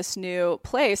moving to this new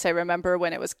place. I remember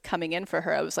when it was coming in for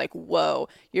her, I was like, whoa,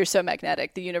 you're so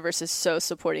magnetic. The universe is so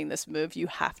supporting this move. You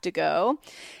have to go.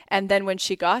 And then when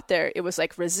she got there, it was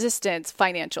like resistance,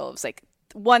 financial. It was like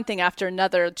one thing after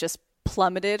another, just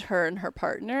plummeted her and her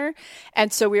partner.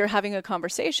 And so we were having a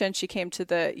conversation. She came to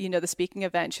the speaking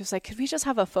event. She was like, could we just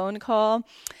have a phone call?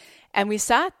 And we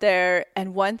sat there,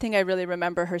 and one thing I really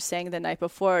remember her saying the night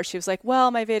before, she was like,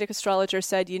 well, my Vedic astrologer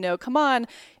said, come on,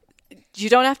 you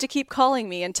don't have to keep calling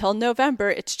me until November.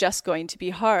 It's just going to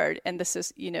be hard. And this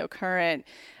is, current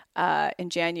in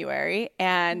January.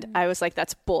 And I was like,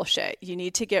 that's bullshit. You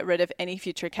need to get rid of any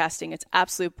future casting. It's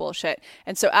absolute bullshit.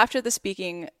 And so after the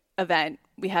speaking event,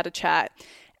 we had a chat,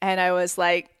 and I was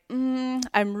like,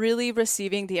 I'm really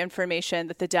receiving the information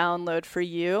that the download for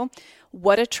you,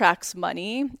 what attracts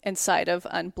money inside of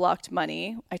Unblocked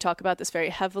Money. I talk about this very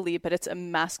heavily, but it's a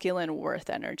masculine worth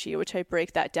energy, which I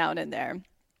break that down in there.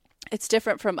 It's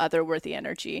different from other worthy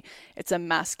energy. It's a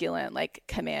masculine, like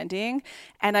commanding.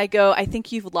 And I go, I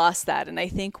think you've lost that. And I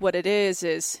think what it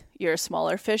is you're a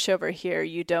smaller fish over here.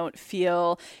 You don't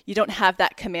have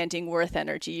that commanding worth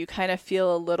energy. You kind of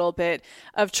feel a little bit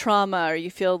of trauma, or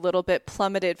you feel a little bit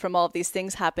plummeted from all of these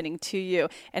things happening to you.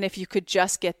 And if you could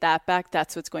just get that back,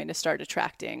 that's what's going to start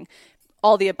attracting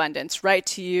all the abundance right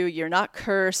to you. You're not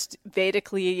cursed.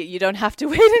 Vedically, you don't have to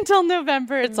wait until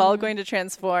November. It's all going to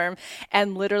transform.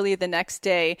 And literally the next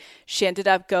day, she ended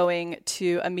up going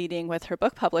to a meeting with her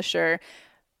book publisher.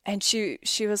 And she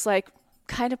was like,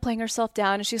 kind of playing herself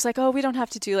down, and she's like, oh, we don't have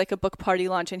to do like a book party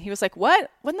launch. And he was like,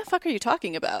 what in the fuck are you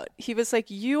talking about? He was like,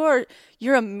 you're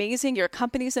amazing, your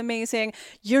company's amazing,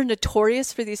 you're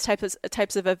notorious for these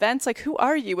types of events. Like, who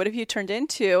are you? What have you turned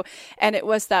into? And it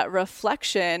was that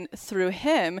reflection through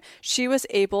him. She was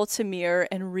able to mirror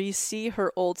and re-see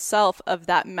her old self of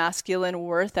that masculine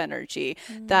worth energy,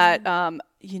 that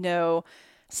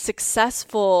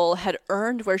successful, had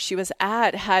earned where she was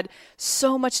at, had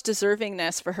so much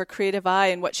deservingness for her creative eye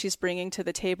and what she's bringing to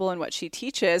the table and what she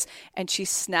teaches. And she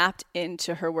snapped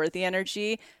into her worthy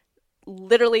energy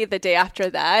literally the day after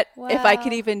that. Wow. If I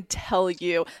could even tell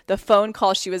you the phone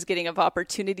call she was getting of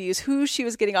opportunities, who she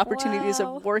was getting opportunities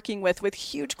of working with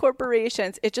huge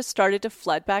corporations, it just started to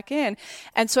flood back in.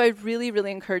 And so I really,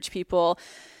 really encourage people.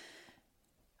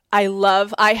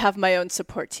 I have my own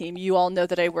support team. You all know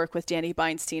that I work with Danny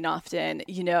Beinstein often.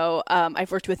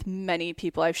 I've worked with many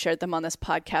people. I've shared them on this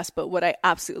podcast, but what I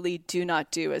absolutely do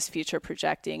not do is future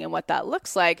projecting. And what that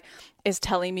looks like is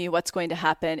telling me what's going to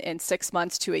happen in 6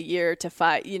 months to a year to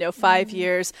 5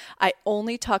 years. I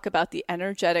only talk about the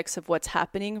energetics of what's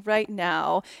happening right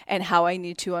now and how I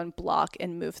need to unblock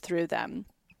and move through them.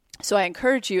 So I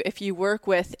encourage you, if you work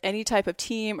with any type of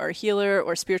team or healer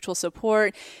or spiritual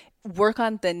support, work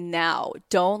on the now.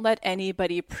 Don't let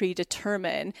anybody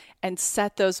predetermine and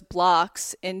set those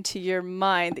blocks into your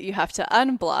mind that you have to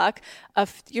unblock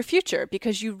of your future,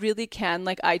 because you really can,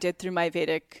 like I did through my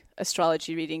Vedic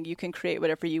astrology reading, you can create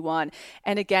whatever you want.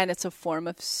 And again, it's a form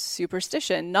of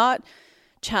superstition, not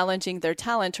challenging their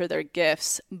talent or their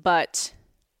gifts, but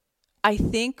I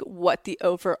think what the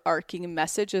overarching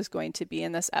message is going to be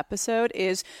in this episode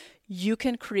is you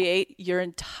can create your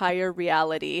entire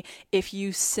reality if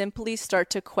you simply start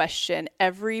to question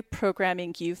every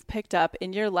programming you've picked up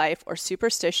in your life, or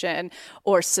superstition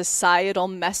or societal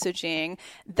messaging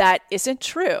that isn't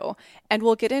true. And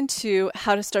we'll get into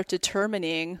how to start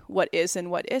determining what is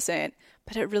and what isn't.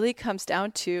 But it really comes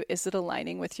down to, is it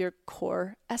aligning with your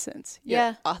core essence,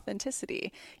 your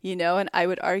authenticity? And I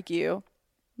would argue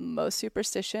most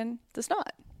superstition does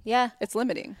not. Yeah. It's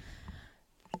limiting.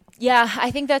 Yeah,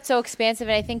 I think that's so expansive.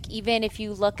 And I think even if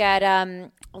you look at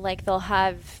they'll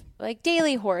have like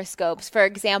daily horoscopes, for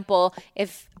example,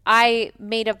 if I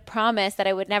made a promise that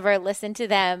I would never listen to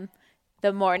them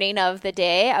the morning of the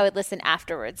day, I would listen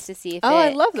afterwards to see if I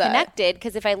love that. Connected.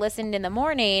 Because if I listened in the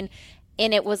morning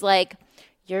and it was like,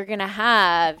 you're going to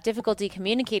have difficulty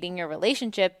communicating your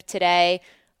relationship today,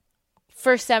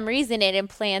 for some reason it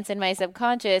implants in my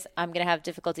subconscious, I'm going to have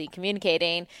difficulty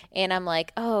communicating. And I'm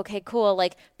like, oh, okay, cool.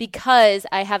 Like, because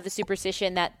I have the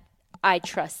superstition that I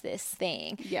trust this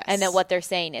thing. Yes. And that what they're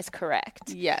saying is correct.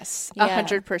 Yes, Yeah.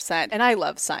 100%. And I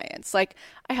love science. Like,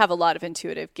 I have a lot of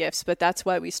intuitive gifts, but that's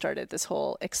why we started this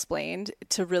whole Explained,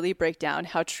 to really break down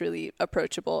how truly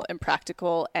approachable and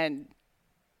practical and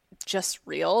just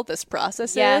real this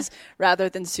process is, rather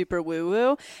than super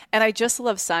woo-woo. And I just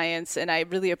love science, and I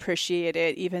really appreciate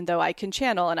it. Even though I can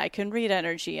channel and I can read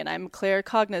energy and I'm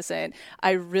claircognizant,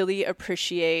 I really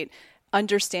appreciate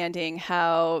understanding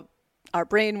how our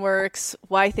brain works,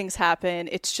 why things happen.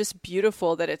 It's just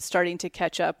beautiful that it's starting to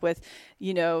catch up with,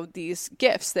 you know, these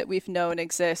gifts that we've known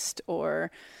exist, or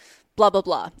blah, blah,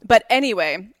 blah. But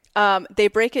anyway, they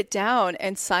break it down,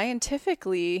 and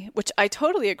scientifically, which I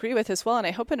totally agree with as well, and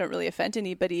I hope I don't really offend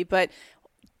anybody, but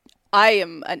I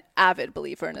am an avid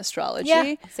believer in astrology.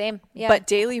 Yeah, same. Yeah. But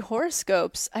daily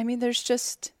horoscopes, I mean, there's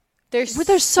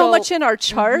There's so much in our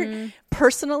chart.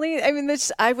 Personally, I mean,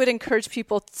 I would encourage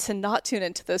people to not tune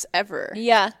into those ever.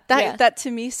 Yeah. That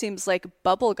to me seems like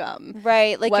bubblegum.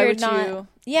 Right. Like, Why you're would not,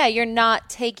 you're not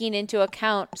taking into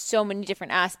account so many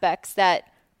different aspects that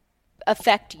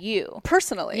affect you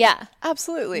personally. Yeah.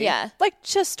 Absolutely. Yeah. Like,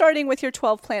 just starting with your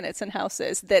 12 planets and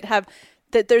houses that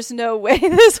there's no way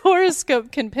this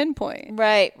horoscope can pinpoint.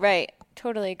 Right.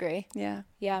 Totally agree. Yeah.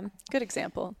 Yeah. Good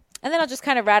example. And then I'll just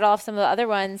kind of rattle off some of the other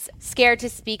ones. Scared to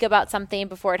speak about something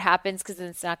before it happens because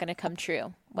it's not going to come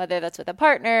true, whether that's with a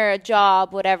partner, a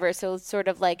job, whatever. So it's sort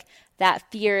of like that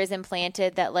fear is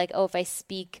implanted that, like, oh, if I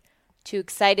speak too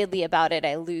excitedly about it,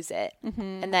 I lose it.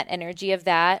 And that energy of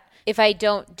that. If I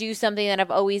don't do something that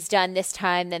I've always done this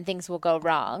time, then things will go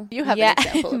wrong. You have an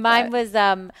example of Mine that.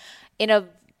 was in a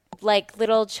like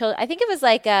little child. I think it was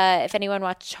like if anyone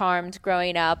watched Charmed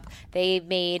growing up, they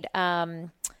made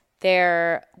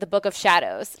the Book of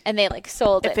Shadows, and they like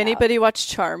sold it. If anybody watched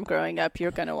Charm growing up, you're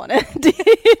going to want to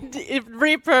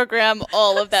reprogram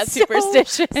all of that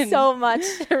superstition. So much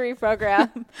to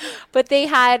reprogram. But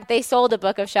they sold a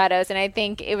Book of Shadows, and I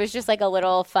think it was just like a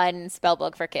little fun spell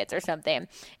book for kids or something.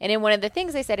 And in one of the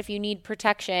things they said, if you need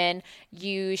protection,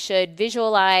 you should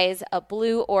visualize a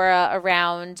blue aura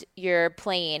around your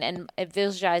plane and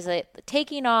visualize it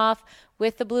taking off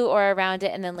with the blue aura around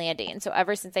it and then landing. So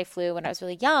ever since I flew when I was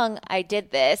really young, I did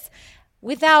this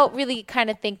without really kind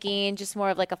of thinking, just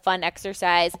more of like a fun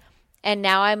exercise. And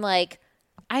now I'm like,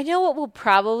 I know it will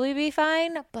probably be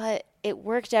fine, but it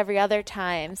worked every other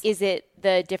time. Is it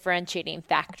the differentiating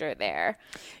factor there?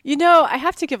 You know, I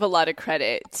have to give a lot of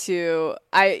credit to,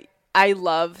 I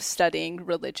love studying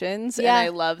religions, and I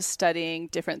love studying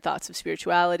different thoughts of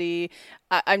spirituality.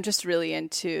 I'm just really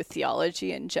into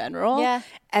theology in general. Yeah.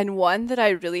 And one that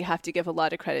I really have to give a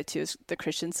lot of credit to is the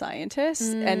Christian Scientist.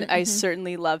 And I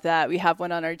certainly love that. We have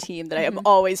one on our team that I am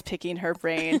always picking her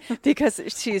brain because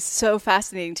she's so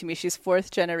fascinating to me. She's fourth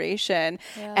generation.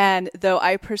 Yeah. And though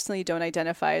I personally don't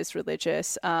identify as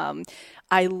religious,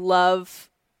 I love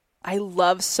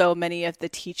so many of the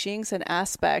teachings and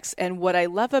aspects. And what I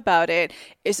love about it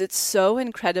is it's so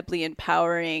incredibly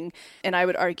empowering. And I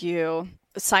would argue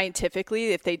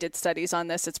scientifically, if they did studies on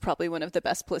this, it's probably one of the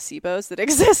best placebos that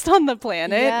exist on the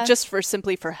planet, just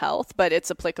simply for health, but it's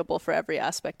applicable for every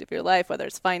aspect of your life, whether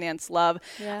it's finance, love.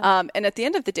 Yeah. And at the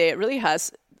end of the day, it really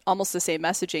has almost the same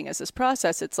messaging as this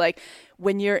process. It's like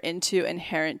when you're into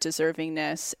inherent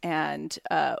deservingness and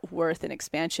worth and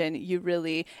expansion, you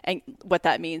really, and what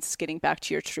that means is getting back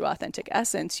to your true authentic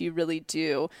essence, you really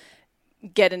do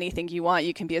get anything you want.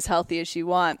 You can be as healthy as you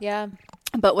want. Yeah.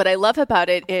 But what I love about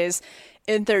it is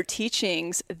in their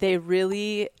teachings, they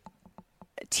really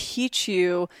teach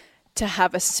you to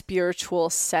have a spiritual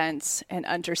sense and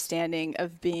understanding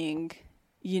of being,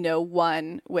 you know,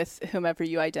 one with whomever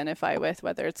you identify with,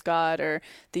 whether it's God or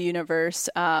the universe.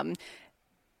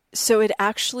 So it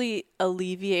actually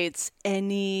alleviates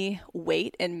any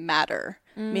weight and matter,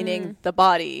 meaning the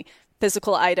body,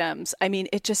 physical items. I mean,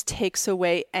 it just takes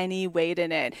away any weight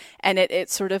in it. And it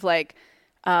sort of like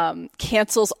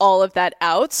cancels all of that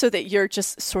out so that you're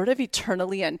just sort of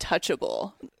eternally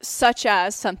untouchable, such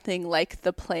as something like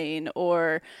the plane,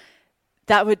 or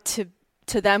that would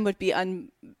to them would be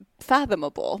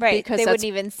unfathomable, right? Because they wouldn't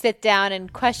even sit down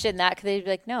and question that because they'd be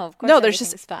like, no, of course, no, there's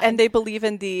just fine. And they believe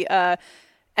in the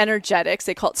energetics.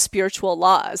 They call it spiritual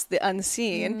laws, the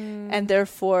unseen, and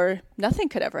therefore nothing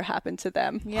could ever happen to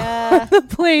them. Yeah, the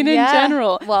plane in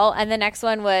general. Well, and the next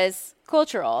one was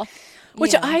cultural.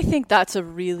 Which I think that's a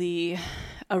really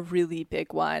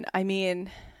big one. I mean,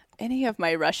 any of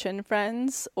my Russian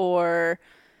friends or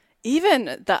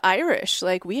even the Irish,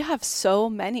 like we have so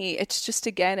many. It's just,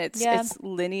 again, it's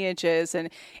lineages and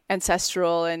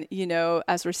ancestral. And, you know,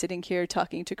 as we're sitting here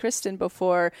talking to Kristen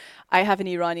before, I have an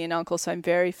Iranian uncle, so I'm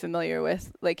very familiar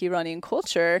with like Iranian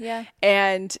culture. Yeah.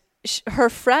 And her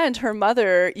friend, her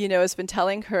mother, has been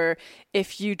telling her,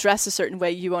 if you dress a certain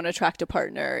way, you won't attract a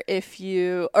partner. If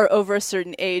you are over a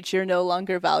certain age, you're no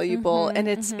longer valuable. And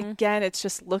it's, again, it's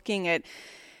just looking at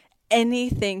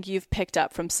anything you've picked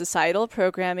up from societal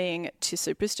programming to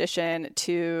superstition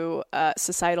to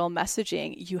societal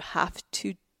messaging. You have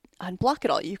to unblock it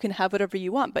all. You can have whatever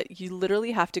you want, but you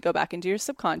literally have to go back into your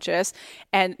subconscious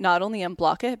and not only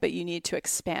unblock it, but you need to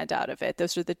expand out of it.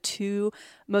 Those are the two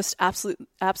most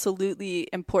absolutely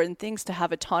important things to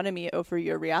have autonomy over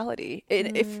your reality.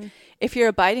 And if you're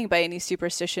abiding by any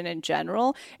superstition in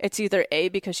general, it's either A,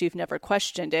 because you've never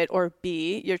questioned it, or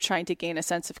B, you're trying to gain a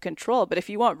sense of control. But if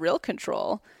you want real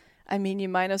control, I mean, you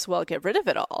might as well get rid of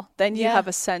it all. Then you have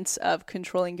a sense of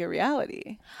controlling your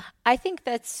reality. I think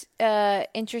that's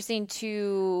interesting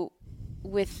too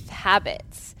with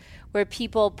habits, where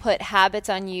people put habits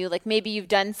on you. Like maybe you've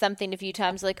done something a few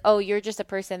times, like, oh, you're just a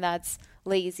person that's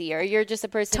lazy, or you're just a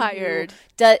person tired,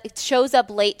 who shows up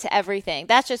late to everything.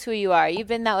 That's just who you are. You've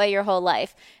been that way your whole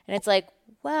life. And it's like,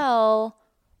 well,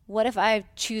 what if I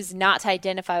choose not to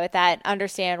identify with that and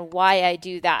understand why I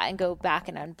do that and go back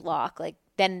and unblock? Like,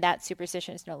 then that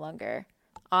superstition is no longer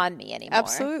on me anymore.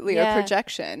 Absolutely. Or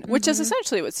projection, which is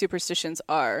essentially what superstitions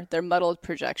are. They're muddled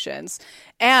projections.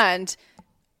 And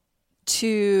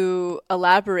to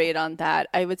elaborate on that,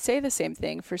 I would say the same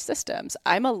thing for systems.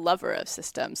 I'm a lover of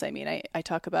systems. I mean, I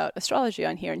talk about astrology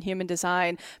on here and human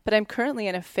design, but I'm currently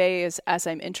in a phase, as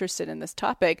I'm interested in this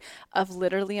topic, of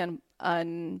literally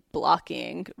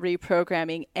unblocking,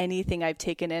 reprogramming anything I've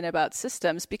taken in about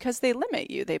systems, because they limit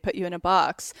you. They put you in a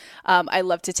box. I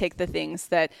love to take the things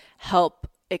that help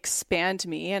expand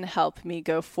me and help me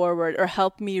go forward, or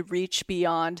help me reach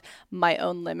beyond my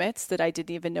own limits that I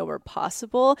didn't even know were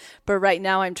possible. But right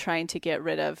now I'm trying to get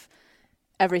rid of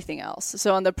everything else.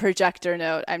 So on the projector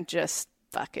note, I'm just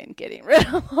fucking getting rid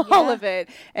of all of it.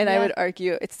 And I would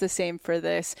argue it's the same for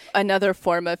this. Another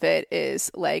form of it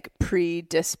is like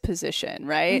predisposition,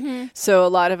 right? So a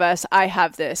lot of us, I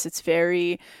have this, it's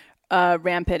very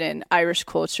rampant in Irish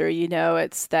culture.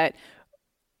 It's that,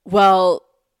 well,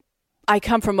 I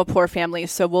come from a poor family,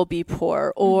 so we'll be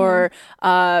poor. Or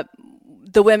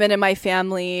the women in my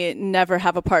family never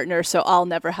have a partner, so I'll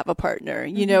never have a partner.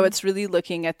 It's really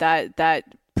looking at that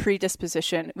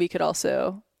predisposition. We could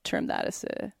also term that as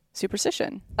a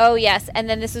superstition. Oh, yes. And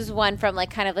then this is one from like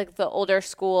kind of like the older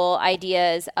school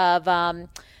ideas of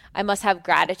I must have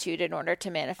gratitude in order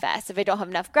to manifest. If I don't have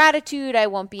enough gratitude, I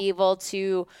won't be able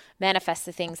to manifest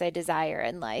the things I desire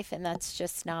in life. And that's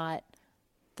just not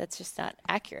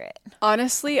accurate.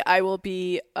 Honestly, I will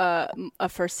be a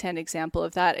firsthand example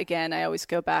of that. Again, I always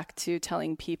go back to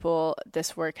telling people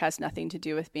this work has nothing to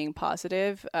do with being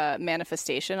positive.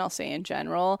 Manifestation, I'll say in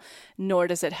general, nor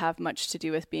does it have much to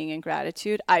do with being in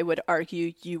gratitude. I would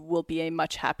argue you will be a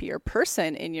much happier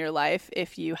person in your life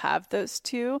if you have those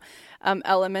two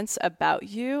elements about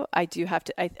you. I do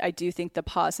think the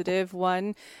positive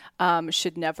one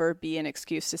should never be an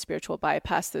excuse to spiritual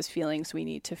bypass those feelings we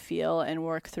need to feel and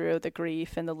work through the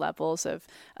grief and the levels of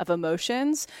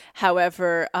emotions.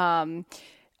 However,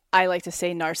 I like to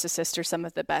say narcissists are some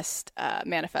of the best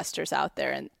manifestors out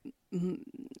there. And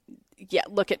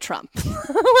look at Trump.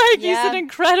 He's an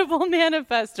incredible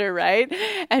manifester, right?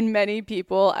 And many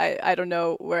people, I don't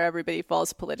know where everybody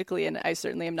falls politically, and I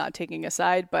certainly am not taking a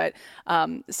side, but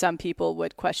some people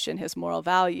would question his moral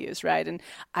values, right? And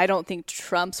I don't think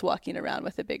Trump's walking around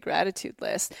with a big gratitude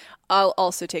list. I'll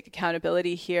also take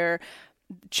accountability here.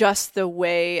 Just the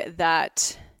way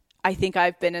that I think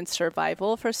I've been in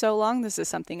survival for so long. This is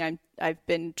something I've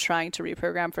been trying to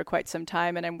reprogram for quite some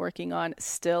time, and I'm working on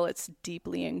still. It's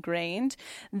deeply ingrained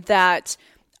that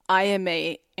I am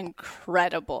a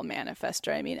incredible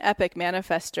manifester. I mean, epic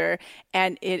manifester.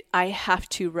 And I have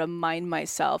to remind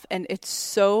myself, and it's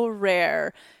so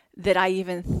rare that I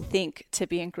even think to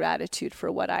be in gratitude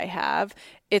for what I have.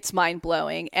 It's mind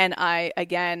blowing. And I,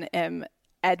 again, am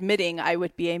admitting I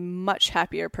would be a much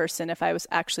happier person if I was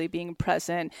actually being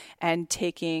present and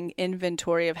taking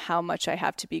inventory of how much I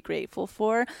have to be grateful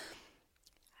for.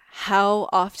 How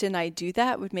often I do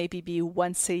that would maybe be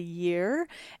once a year.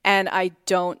 And I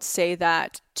don't say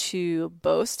that to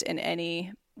boast in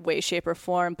any way, shape, or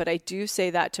form, but I do say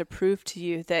that to prove to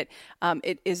you that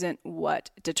it isn't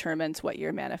what determines what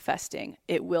you're manifesting.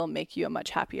 It will make you a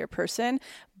much happier person,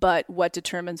 but what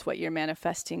determines what you're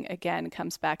manifesting, again,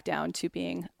 comes back down to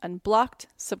being unblocked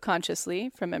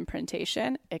subconsciously from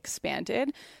imprintation,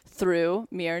 expanded through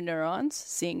mirror neurons,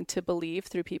 seeing to believe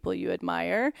through people you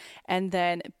admire, and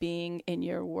then being in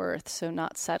your worth, so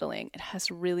not settling. It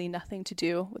has really nothing to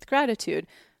do with gratitude.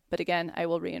 But again, I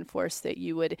will reinforce that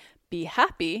you would be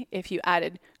happy if you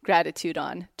added gratitude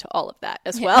on to all of that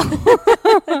as well.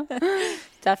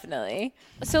 Definitely.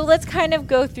 So let's kind of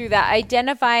go through that,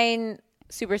 identifying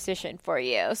superstition for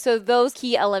you. So those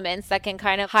key elements that can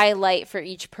kind of highlight for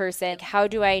each person. How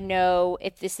do I know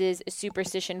if this is a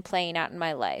superstition playing out in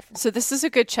my life? So this is a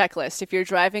good checklist. If you're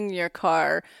driving your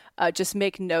car, just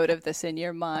make note of this in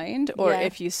your mind, or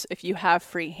if you have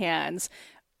free hands,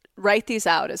 write these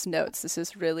out as notes. This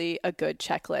is really a good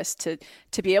checklist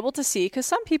to be able to see, because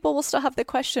some people will still have the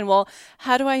question, well,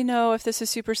 how do I know if this is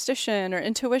superstition or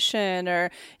intuition,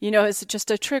 or, is it just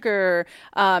a trigger?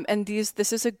 And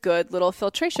this is a good little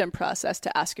filtration process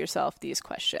to ask yourself these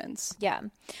questions. Yeah.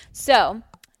 So,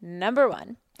 number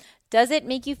 1. Does it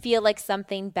make you feel like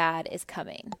something bad is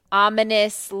coming?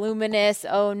 Ominous, luminous,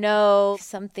 oh no,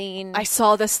 something. I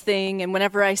saw this thing, and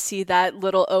whenever I see that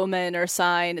little omen or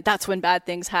sign, that's when bad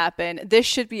things happen. This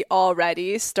should be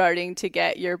already starting to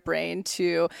get your brain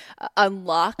to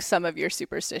unlock some of your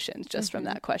superstitions just from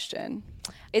that question.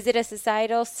 Is it a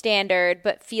societal standard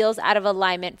but feels out of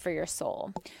alignment for your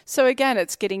soul? So again,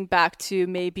 it's getting back to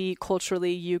maybe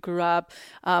culturally you grew up.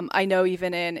 I know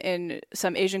even in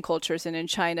some Asian cultures and in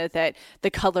China that the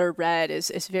color red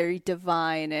is very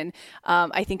divine. And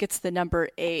I think it's the number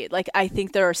 8. Like, I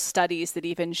think there are studies that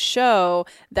even show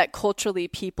that culturally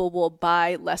people will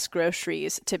buy less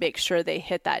groceries to make sure they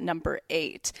hit that number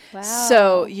 8. Wow.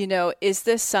 So, is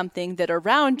this something that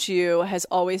around you has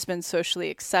always been socially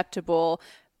acceptable,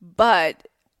 but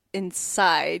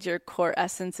inside your core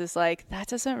essence is like, that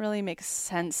doesn't really make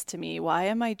sense to me. Why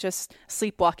am I just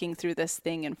sleepwalking through this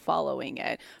thing and following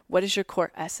it? What is your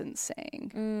core essence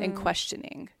saying and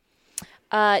questioning?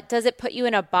 Does it put you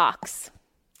in a box?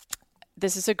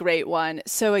 This is a great one.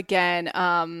 So again,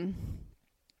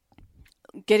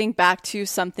 getting back to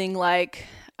something like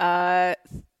the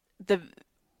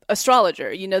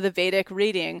astrologer, the Vedic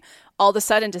reading, all of a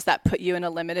sudden, does that put you in a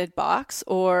limited box?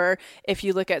 Or if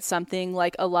you look at something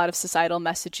like a lot of societal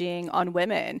messaging on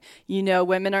women,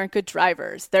 women aren't good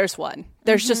drivers. There's one.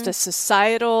 There's just a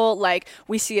societal, like,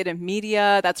 we see it in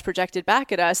media that's projected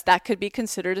back at us. That could be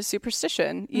considered a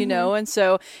superstition, And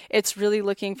so it's really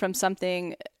looking from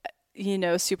something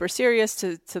super serious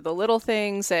to the little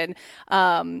things. And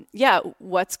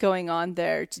what's going on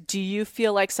there? Do you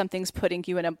feel like something's putting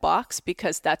you in a box?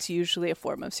 Because that's usually a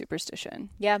form of superstition.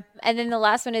 Yeah. And then the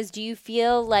last one is, do you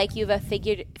feel like you have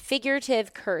a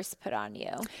figurative curse put on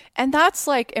you? And that's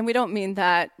like, and we don't mean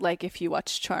that like if you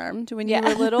watched Charmed when you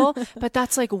were little, but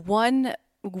that's like one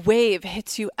wave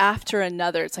hits you after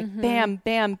another. It's like bam,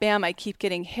 bam, bam. I keep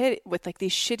getting hit with like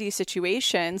these shitty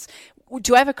situations.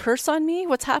 Do I have a curse on me?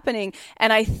 What's happening?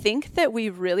 And I think that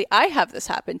I have this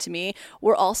happen to me,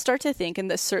 where I'll start to think, and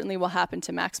this certainly will happen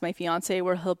to Max, my fiance,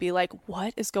 where he'll be like,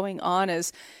 what is going on?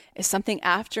 Is something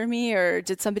after me, or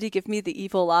did somebody give me the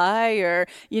evil eye? Or,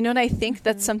 and I think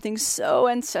that's something so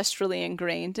ancestrally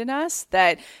ingrained in us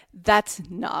that that's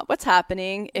not what's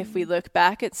happening. If we look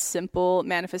back at simple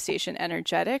manifestation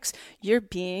energetics, you're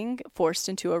being forced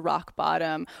into a rock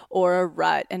bottom or a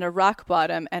rut. And a rock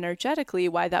bottom energetically,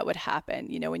 why that would happen,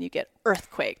 when you get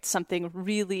earthquaked, something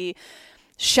really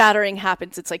shattering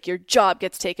happens. It's like your job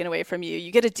gets taken away from you.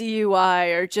 You get a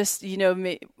DUI, or just,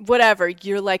 whatever.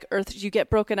 You're like you get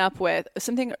broken up with,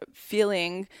 something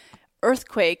feeling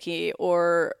earthquakey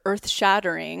or earth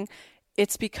shattering.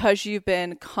 It's because you've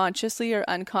been consciously or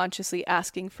unconsciously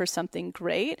asking for something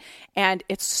great, and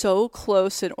it's so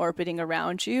close and orbiting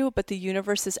around you, but the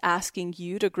universe is asking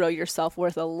you to grow your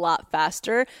self-worth a lot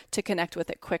faster, to connect with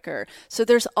it quicker. So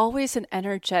there's always an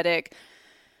energetic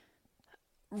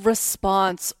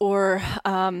response or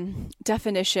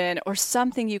definition or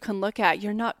something you can look at.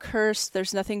 You're not cursed.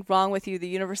 There's nothing wrong with you. The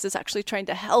universe is actually trying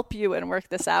to help you and work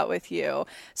this out with you.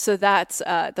 So that's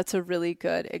a really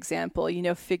good example.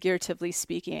 Figuratively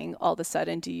speaking, all of a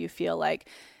sudden, do you feel like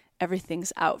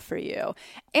everything's out for you?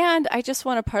 And I just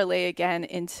want to parlay again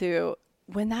into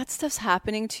when that stuff's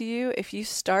happening to you, if you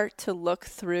start to look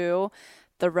through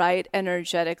the right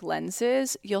energetic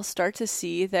lenses, you'll start to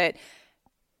see that,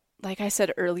 like I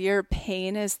said earlier,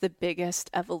 pain is the biggest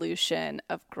evolution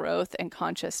of growth and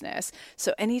consciousness.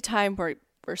 So anytime we're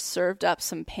served up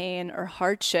some pain or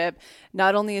hardship,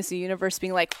 not only is the universe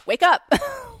being like, wake up,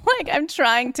 like I'm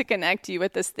trying to connect you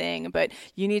with this thing, but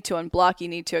you need to unblock, you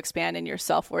need to expand, and your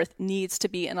self-worth needs to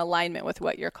be in alignment with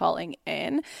what you're calling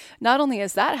in. Not only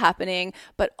is that happening,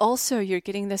 but also you're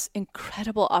getting this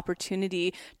incredible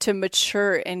opportunity to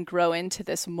mature and grow into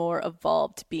this more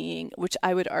evolved being, which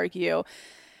I would argue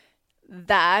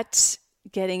that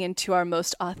getting into our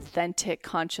most authentic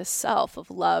conscious self of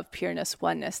love, pureness,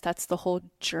 oneness, that's the whole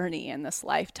journey in this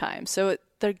lifetime. So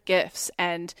they're gifts.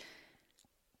 And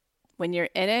when you're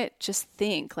in it, just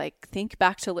think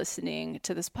back to listening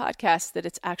to this podcast, that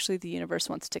it's actually the universe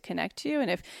wants to connect you.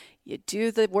 And if you do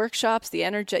the workshops,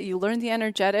 you learn the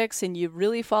energetics and you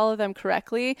really follow them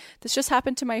correctly. This just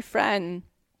happened to my friend.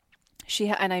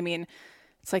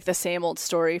 It's like the same old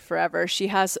story forever. She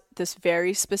has this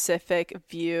very specific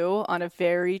view on a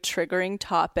very triggering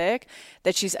topic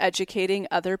that she's educating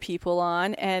other people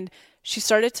on. And she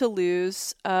started to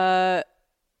lose,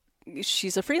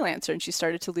 she's a freelancer, and she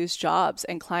started to lose jobs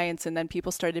and clients. And then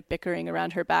people started bickering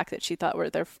around her back that she thought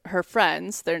were her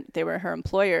friends. They were her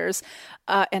employers.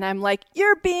 And I'm like,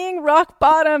 you're being rock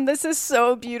bottom. This is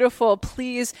so beautiful.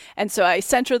 Please. And so I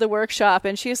sent her the workshop,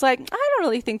 and she's like, I don't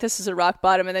really think this is a rock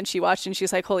bottom. And then she watched and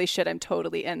she's like, holy shit, I'm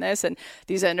totally in this. And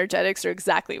these energetics are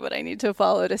exactly what I need to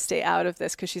follow to stay out of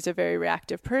this, because she's a very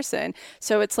reactive person.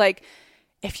 So it's like,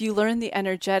 if you learn the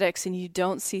energetics and you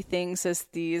don't see things as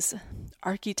these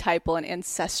archetypal and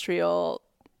ancestral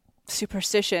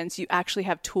superstitions, you actually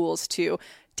have tools to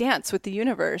dance with the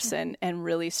universe and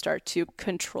really start to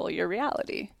control your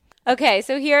reality. Okay,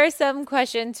 so here are some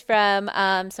questions from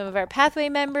some of our Pathway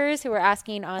members who are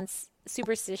asking on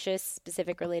superstitious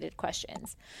specific related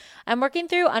questions. I'm working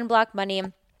through Unblock Money.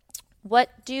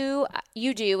 What do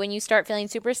you do when you start feeling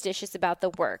superstitious about the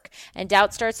work and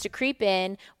doubt starts to creep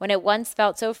in when it once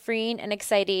felt so freeing and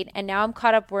exciting, and now I'm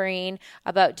caught up worrying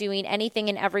about doing anything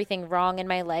and everything wrong in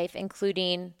my life,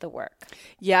 including the work?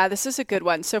 Yeah, this is a good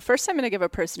one. So first, I'm going to give a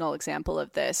personal example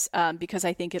of this because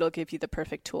I think it'll give you the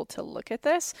perfect tool to look at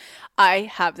this. I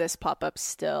have this pop up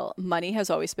still. Money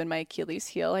has always been my Achilles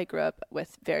heel. I grew up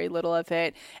with very little of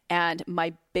it, and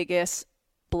my biggest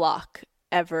block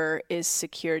ever is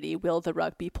security. Will the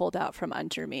rug be pulled out from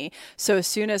under me? So as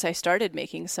soon as I started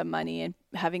making some money and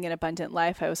having an abundant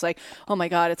life, I was like, oh my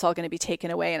God, it's all going to be taken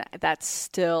away. And that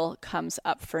still comes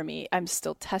up for me. I'm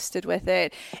still tested with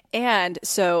it. And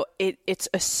so it's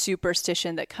a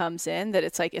superstition that comes in, that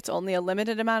it's like, it's only a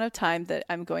limited amount of time that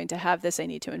I'm going to have this. I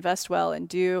need to invest well and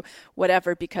do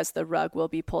whatever, because the rug will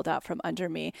be pulled out from under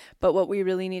me. But what we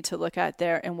really need to look at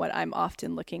there, and what I'm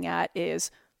often looking at,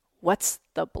 is what's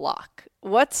the block?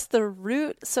 What's the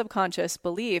root subconscious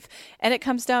belief? And it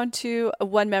comes down to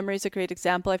one memory is a great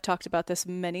example. I've talked about this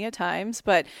many a times,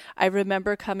 but I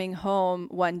remember coming home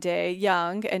one day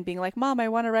young and being like, Mom, I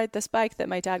want to ride this bike that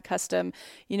my dad custom,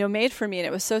 made for me. And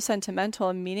it was so sentimental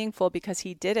and meaningful because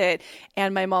he did it.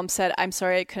 And my mom said, I'm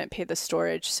sorry, I couldn't pay the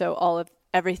storage. So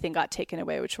everything got taken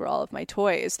away, which were all of my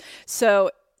toys. So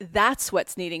that's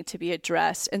what's needing to be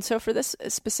addressed. And so for this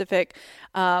specific,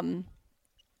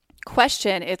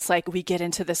 question, it's like we get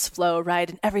into this flow, right?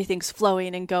 And everything's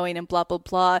flowing and going and blah, blah,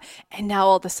 blah. And now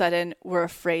all of a sudden we're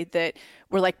afraid that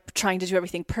we're like trying to do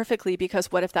everything perfectly,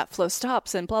 because what if that flow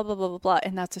stops and blah, blah, blah, blah, blah.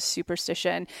 And that's a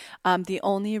superstition. The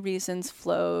only reasons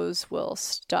flows will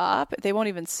stop, they won't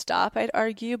even stop, I'd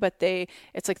argue, but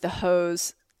it's like the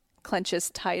hose clenches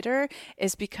tighter,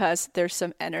 is because there's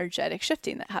some energetic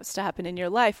shifting that has to happen in your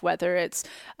life, whether it's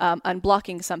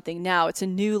unblocking something. Now it's a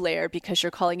new layer because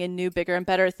you're calling in new, bigger and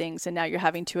better things, and now you're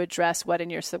having to address what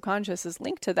in your subconscious is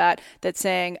linked to that, that's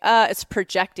saying it's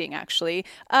projecting actually,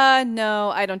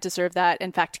 no, I don't deserve that,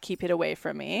 in fact keep it away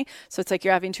from me. So it's like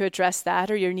you're having to address that,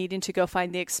 or you're needing to go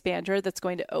find the expander that's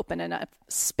going to open enough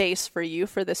space for you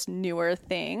for this newer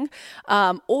thing,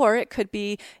 or it could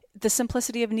be the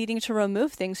simplicity of needing to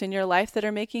remove things in your life that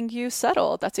are making you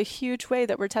settle. That's a huge way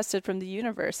that we're tested from the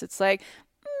universe. It's like,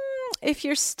 if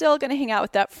you're still going to hang out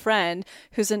with that friend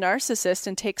who's a narcissist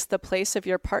and takes the place of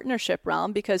your partnership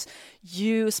realm because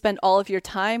you spend all of your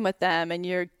time with them and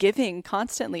you're giving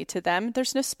constantly to them,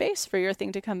 there's no space for your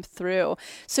thing to come through.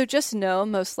 So just know,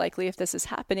 most likely if this is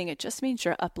happening, it just means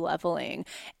you're up leveling,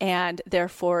 and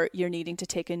therefore you're needing to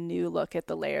take a new look at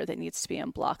the layer that needs to be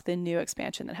unblocked, the new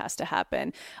expansion that has to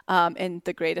happen. And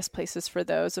the greatest places for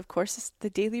those, of course, is the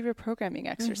daily reprogramming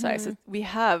exercise. Mm-hmm. We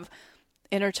have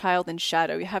inner child and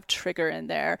shadow. We have trigger in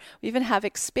there. We even have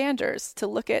expanders to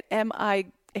look at, am I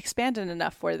expanded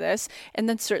enough for this? And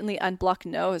then certainly unblock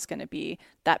no is going to be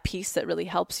that piece that really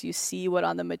helps you see what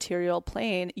on the material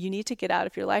plane you need to get out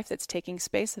of your life that's taking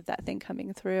space of that thing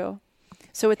coming through.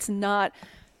 So it's not,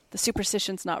 the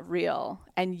superstition's not real,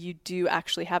 and you do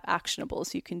actually have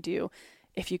actionables you can do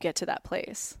if you get to that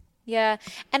place. Yeah.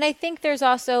 And I think there's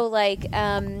also like,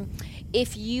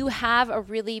 if you have a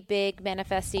really big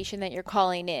manifestation that you're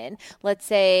calling in, let's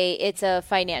say it's a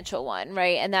financial one,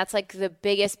 right? And that's like the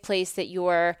biggest place that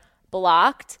you're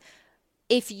blocked.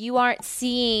 if you aren't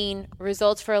seeing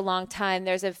results for a long time,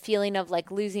 there's a feeling of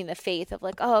like losing the faith of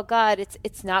like, oh God,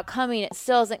 it's not coming. It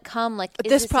still doesn't come. Like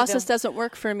this process doesn't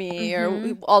work for me,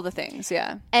 or all the things.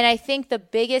 Yeah. And I think the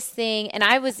biggest thing, and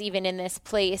I was even in this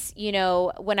place, you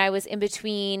know, when I was in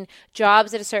between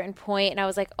jobs at a certain point, and I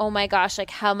was like, oh my gosh,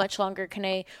 like how much longer can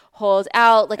I hold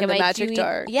out? Like, am I doing,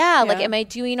 like, am I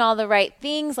doing all the right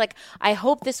things? Like, I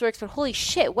hope this works, but holy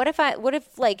shit, what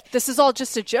if like this is all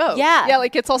just a joke? Yeah,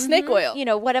 like it's all snake oil. You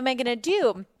know, what am I gonna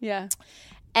do? Yeah.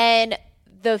 And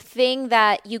the thing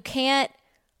that you can't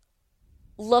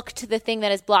look to the thing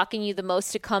that is blocking you the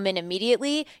most to come in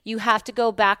immediately. You have to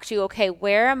go back to, okay,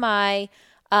 where am I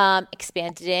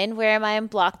expanded in? Where am I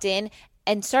blocked in?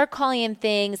 And start calling in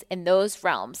things in those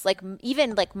realms, like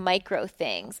even like micro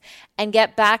things, and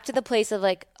get back to the place of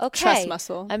like, okay, trust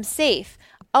muscle. I'm safe.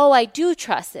 Oh, I do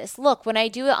trust this. Look, when I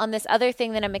do it on this other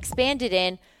thing that I'm expanded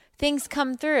in, things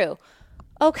come through.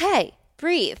 Okay,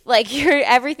 breathe. Like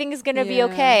everything is going to be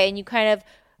okay. And you kind of,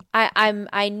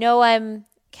 I know I'm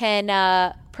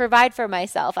can provide for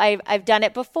myself. I've done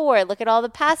it before. Look at all the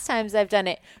past times I've done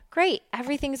it. Great.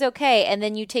 Everything's okay. And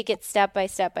then you take it step by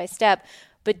step by step,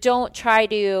 but don't try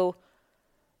to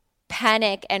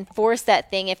panic and force that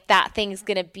thing if that thing's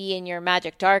going to be in your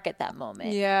magic dark at that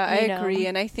moment. Yeah, I agree.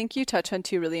 And I think you touch on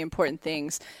two really important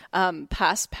things.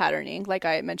 Past patterning, like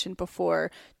I mentioned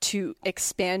before, to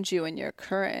expand you in your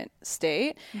current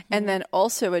state. And then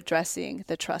also addressing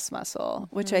the trust muscle,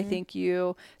 which I think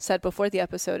you said before the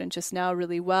episode and just now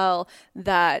really well,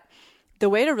 that the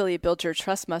way to really build your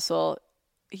trust muscle,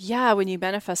 when you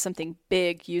manifest something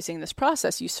big using this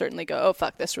process, you certainly go, oh,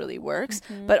 fuck, this really works.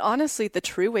 But honestly, the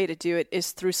true way to do it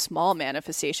is through small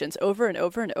manifestations over and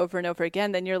over and over and over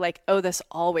again. Then you're like, oh, this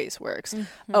always works.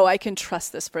 Oh, I can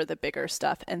trust this for the bigger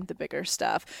stuff and the bigger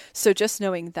stuff. So just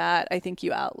knowing that, I think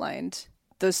you outlined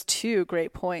those two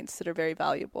great points that are very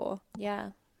valuable. Yeah.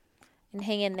 And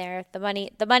hang in there.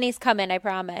 The money's coming, I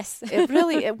promise.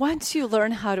 Once you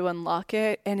learn how to unlock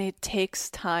it, and it takes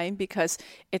time because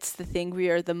it's the thing we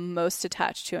are the most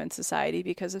attached to in society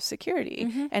because of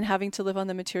security and having to live on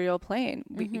the material plane.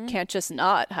 We can't just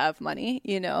not have money,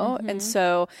 you know? And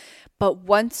so, but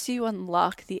once you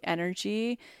unlock the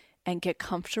energy and get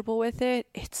comfortable with it,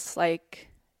 it's like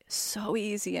so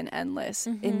easy and endless.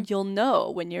 And you'll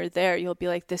know when you're there, you'll be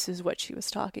like, this is what she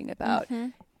was talking about.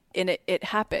 And it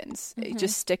happens. You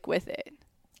just stick with it.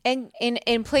 And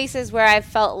in places where I've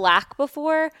felt lack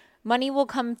before, money will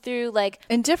come through like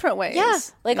in different ways. Yeah.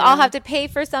 Like I'll have to pay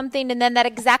for something and then that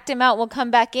exact amount will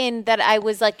come back in that I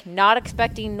was like not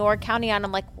expecting nor counting on.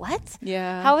 I'm like, what?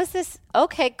 Yeah. How is this?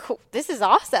 Okay, cool. This is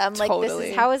awesome.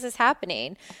 Totally. Like how is this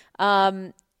happening?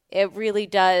 It really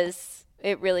does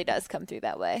come through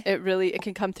that way. It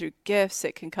can come through gifts.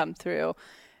 It can come through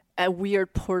a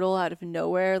weird portal out of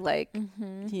nowhere, like,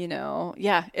 you know,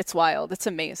 it's wild. It's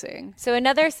amazing. So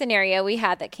another scenario we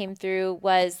had that came through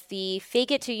was the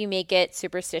fake it till you make it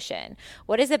superstition.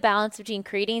 What is the balance between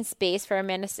creating space for a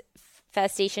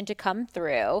manifestation to come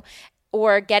through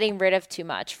or getting rid of too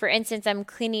much? For instance, I'm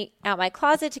cleaning out my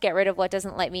closet to get rid of what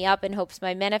doesn't light me up in hopes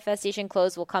my manifestation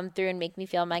clothes will come through and make me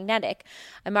feel magnetic.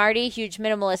 I'm already a huge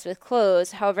minimalist with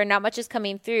clothes. However, not much is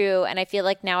coming through, and I feel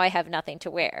like now I have nothing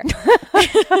to wear.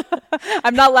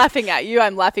 I'm not laughing at you.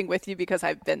 I'm laughing with you because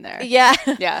I've been there. Yeah.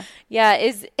 Yeah. Yeah.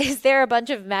 Is there a bunch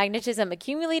of magnetism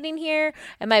accumulating here?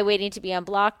 Am I waiting to be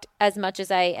unblocked as much as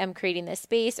I am creating this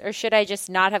space? Or should I just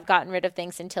not have gotten rid of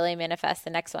things until I manifest the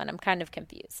next one? I'm kind of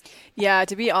confused. Yeah,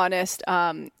 to be honest,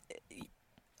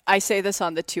 I say this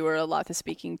on the tour a lot, the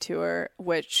speaking tour,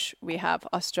 which we have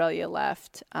Australia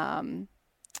left.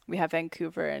 We have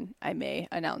Vancouver, and I may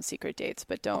announce secret dates,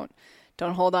 but don't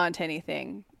hold on to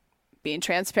anything. Being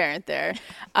transparent there.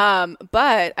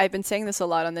 But I've been saying this a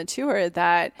lot on the tour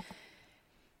that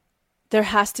there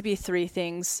has to be three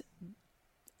things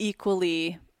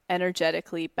equally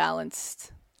energetically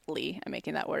balancedly, I'm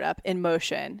making that word up, in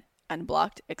motion.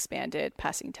 Unblocked, expanded,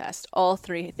 passing test. All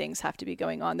three things have to be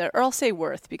going on there. Or I'll say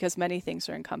worth, because many things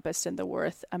are encompassed in the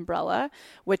worth umbrella,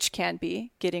 which can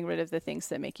be getting rid of the things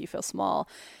that make you feel small.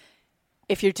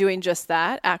 If you're doing just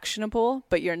that, actionable,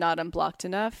 but you're not unblocked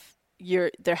enough,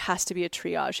 there has to be a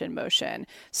triage in motion.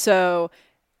 So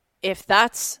if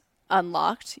that's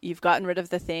unlocked, you've gotten rid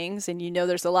of the things and you know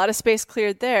there's a lot of space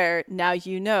cleared there, now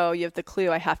you know you have the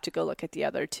clue, I have to go look at the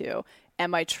other two.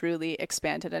 Am I truly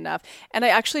expanded enough? And I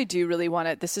actually do really want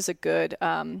to, this is a good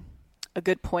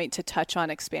point to touch on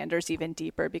expanders even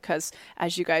deeper, because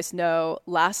as you guys know,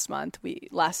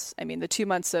 the 2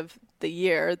 months of the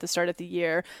year, the start of the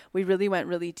year, we really went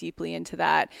really deeply into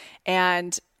that.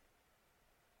 And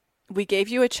we gave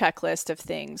you a checklist of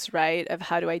things, right? Of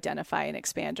how to identify an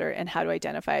expander and how to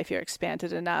identify if you're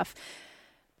expanded enough.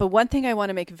 But one thing I want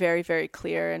to make very, very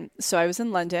clear. And so I was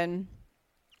in London.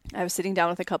 I was sitting down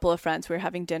with a couple of friends. We were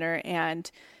having dinner, and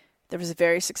there was a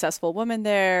very successful woman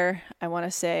there. I want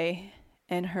to say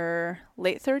in her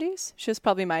late 30s. She was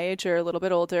probably my age or a little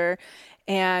bit older.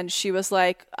 And she was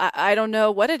like, I don't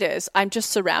know what it is. I'm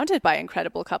just surrounded by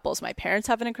incredible couples. My parents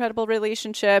have an incredible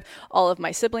relationship. All of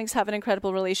my siblings have an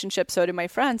incredible relationship. So do my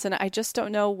friends. And I just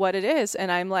don't know what it is.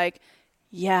 And I'm like,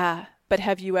 yeah, but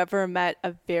have you ever met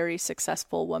a very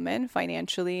successful woman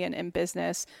financially and in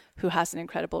business who has an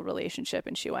incredible relationship?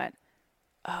 And she went,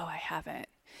 oh, I haven't.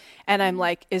 And I'm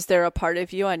like, is there a part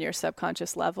of you on your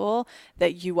subconscious level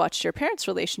that you watched your parents'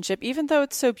 relationship, even though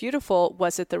it's so beautiful,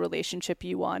 was it the relationship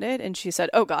you wanted? And she said,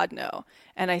 oh God, no.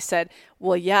 And I said,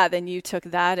 well, yeah, then you took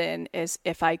that in as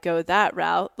if I go that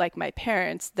route, like my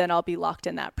parents, then I'll be locked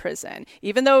in that prison.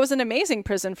 Even though it was an amazing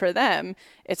prison for them,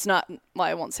 it's not, well,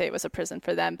 I won't say it was a prison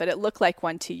for them, but it looked like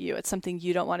one to you. It's something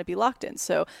you don't want to be locked in.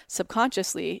 So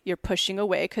subconsciously, you're pushing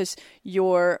away because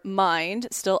your mind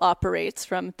still operates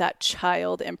from that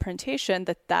child imprintation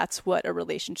that that's what a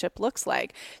relationship looks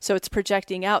like. So it's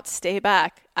projecting out, stay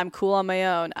back. I'm cool on my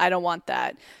own. I don't want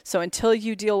that. So until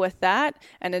you deal with that,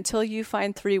 and until you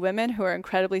find 3 women who are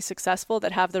incredibly successful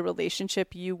that have the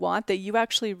relationship you want, that you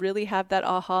actually really have that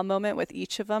aha moment with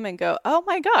each of them and go, oh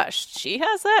my gosh, she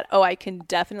has that? Oh, I can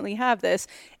definitely have this.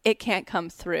 It can't come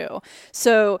through.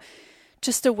 So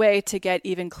just a way to get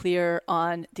even clearer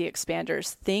on the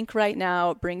expanders. Think right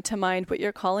now, bring to mind what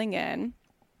you're calling in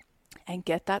and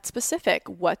get that specific.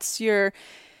 What's your,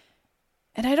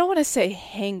 and I don't want to say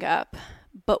hang up,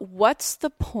 but what's the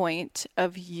point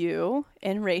of you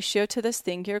in ratio to this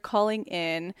thing you're calling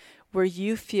in where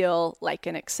you feel like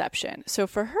an exception? So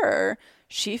for her,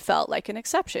 she felt like an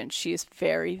exception. She's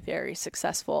very, very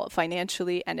successful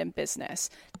financially and in business.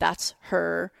 That's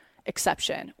her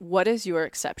exception. What is your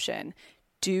exception?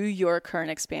 Do your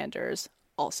current expanders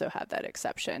also have that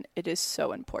exception? It is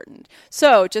so important.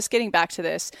 So just getting back to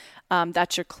this,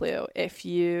 that's your clue. If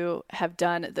you have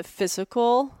done the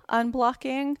physical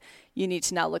unblocking, you need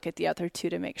to now look at the other 2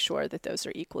 to make sure that those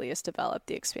are equally as developed,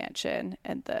 the expansion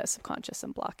and the subconscious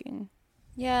unblocking.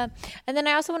 Yeah. And then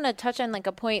I also want to touch on like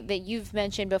a point that you've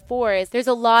mentioned before is there's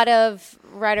a lot of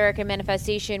rhetoric and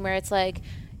manifestation where it's like,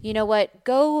 you know what,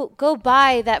 go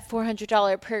buy that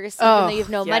 $400 purse even though you have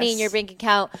no money in your bank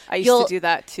account. I used to do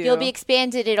that too. You'll be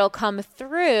expanded. It'll come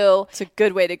through. It's a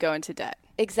good way to go into debt.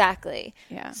 Exactly.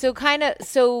 Yeah.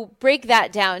 So break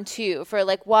that down too for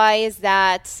like, why is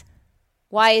that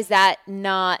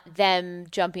not them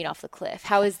jumping off the cliff?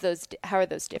 How are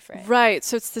those different? Right.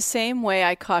 So it's the same way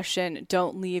I caution,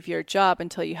 don't leave your job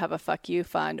until you have a fuck you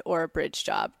fund or a bridge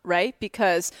job, right?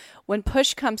 Because when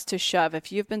push comes to shove,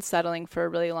 if you've been settling for a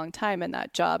really long time in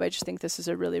that job, I just think this is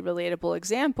a really relatable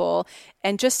example.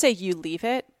 And just say you leave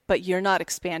it, but you're not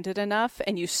expanded enough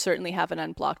and you certainly haven't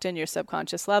unblocked in your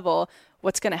subconscious level,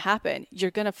 what's going to happen?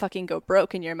 You're going to fucking go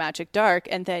broke in your magic dark,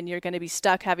 and then you're going to be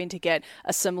stuck having to get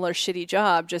a similar shitty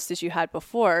job just as you had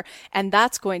before. And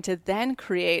that's going to then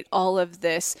create all of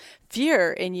this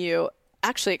fear in you.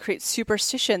 Actually, it creates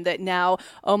superstition that now,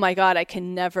 oh my God, I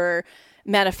can never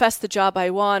manifest the job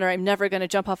I want, or I'm never going to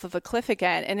jump off of a cliff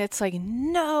again. And it's like,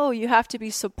 no, you have to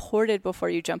be supported before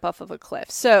you jump off of a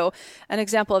cliff. So an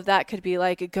example of that could be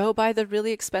like, go buy the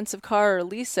really expensive car or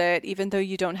lease it, even though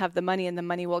you don't have the money, and the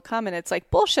money will come. And it's like,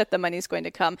 bullshit, the money's going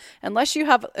to come. Unless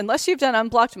you've done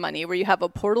unblocked money where you have a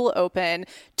portal open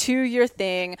to your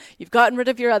thing, you've gotten rid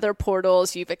of your other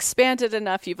portals, you've expanded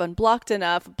enough, you've unblocked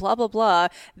enough, blah, blah, blah.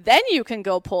 Then you can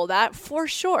go pull that for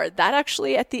sure. That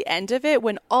actually at the end of it,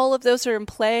 when all of those are in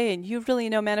play and you really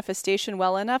know manifestation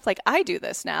well enough, like I do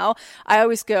this now, I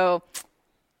always go,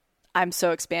 I'm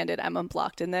so expanded, I'm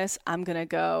unblocked in this, I'm going to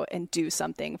go and do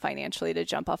something financially to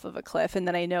jump off of a cliff. And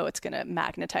then I know it's going to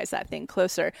magnetize that thing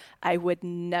closer. I would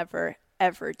never,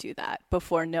 ever do that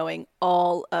before knowing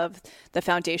all of the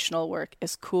foundational work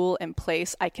is cool in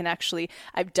place.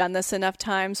 I've done this enough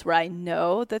times where I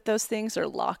know that those things are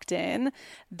locked in.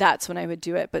 That's when I would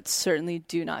do it, but certainly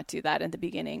do not do that in the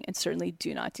beginning, and certainly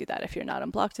do not do that if you're not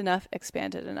unblocked enough,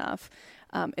 expanded enough.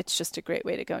 It's just a great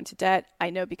way to go into debt.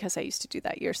 I know because I used to do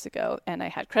that years ago, and I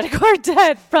had credit card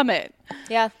debt from it.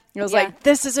 Yeah. I was like,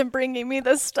 this isn't bringing me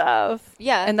the stuff.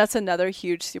 Yeah. And that's another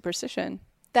huge superstition.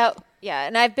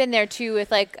 And I've been there too with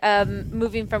like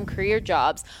moving from career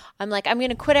jobs. I'm like, I'm going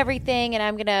to quit everything, and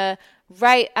I'm going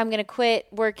to quit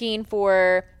working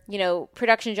for,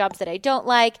 production jobs that I don't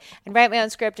like, and write my own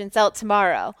script and sell it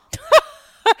tomorrow.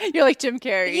 You're like Jim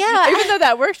Carrey. Yeah. Even though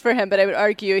that worked for him, but I would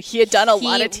argue he had done a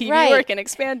lot of TV work and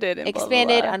expanded. And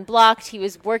expanded, blah, blah, blah. Unblocked. He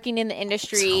was working in the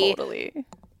industry. Totally.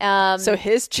 So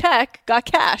his check got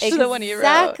cashed. The one he wrote.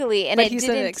 Exactly. And but he's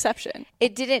an exception.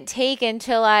 It didn't take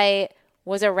until I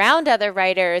was around other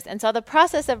writers and saw the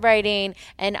process of writing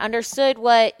and understood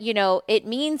what, it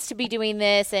means to be doing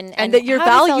this and that you're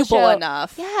valuable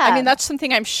enough. Yeah. I mean, that's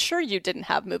something I'm sure you didn't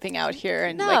have moving out here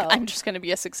and I'm just going to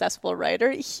be a successful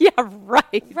writer. Yeah,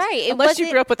 right. Right. Unless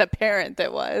you grew up with a parent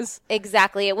that was.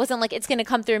 Exactly. It wasn't like it's going to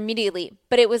come through immediately,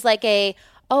 but it was like I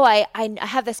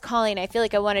have this calling. I feel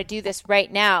like I want to do this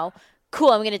right now. Cool.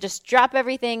 I'm going to just drop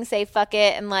everything, say fuck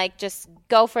it, and just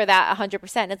go for that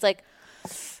 100%. And it's like,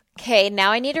 okay,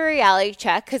 now I need a reality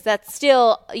check because that's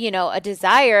still, a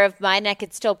desire of mine. I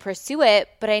could still pursue it,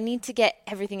 but I need to get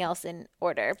everything else in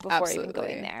order before even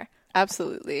going there.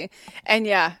 Absolutely. And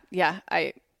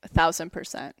I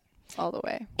 1,000% all the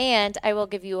way. And I will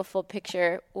give you a full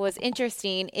picture. What's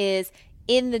interesting is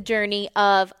in the journey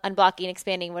of unblocking,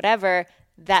 expanding, whatever,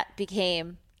 that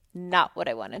became not what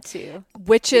I wanted to.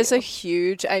 Which is a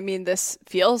huge, this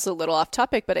feels a little off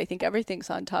topic, but I think everything's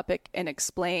on topic and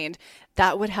explained.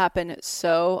 That would happen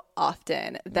so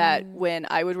often that when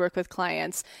I would work with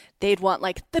clients, they'd want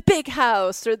the big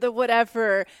house or the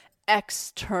whatever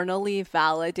externally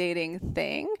validating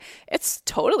thing. It's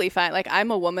totally fine.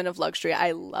 I'm a woman of luxury.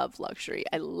 I love luxury.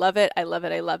 I love it. I love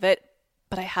it. I love it.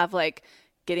 But I have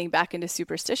getting back into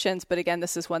superstitions. But again,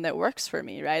 this is one that works for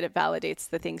me, right? It validates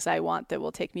the things I want that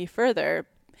will take me further.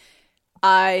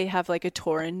 I have a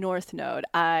Tauran North node.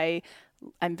 I'm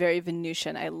very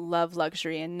Venusian. I love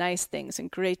luxury and nice things and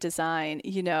great design.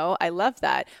 I love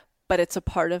that. But it's a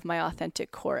part of my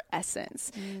authentic core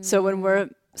essence. So when we're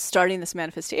starting this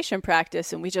manifestation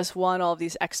practice and we just want all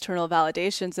these external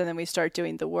validations and then we start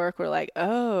doing the work, we're like,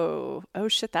 oh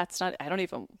shit, I don't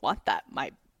even want that.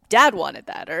 My dad wanted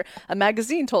that, or a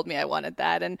magazine told me I wanted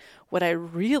that. And what I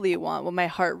really want, what my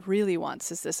heart really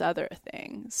wants, is this other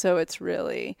thing. So it's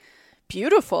really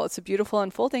beautiful. It's a beautiful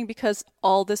unfolding because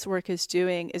all this work is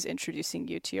doing is introducing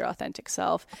you to your authentic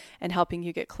self and helping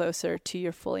you get closer to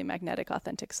your fully magnetic,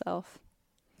 authentic self.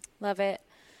 Love it.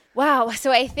 Wow.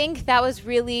 So I think that was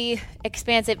really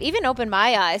expansive, even opened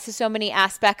my eyes to so many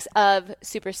aspects of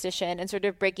superstition and sort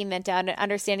of breaking that down and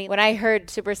understanding. When I heard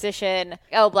superstition,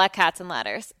 black cats and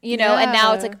ladders, and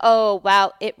now it's oh,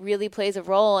 wow, it really plays a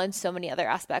role in so many other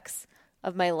aspects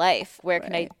of my life. Where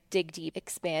can I dig deep,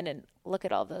 expand, and look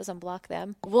at all those, unblock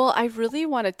them? Well, I really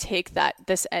want to take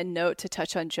this end note to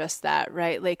touch on just that,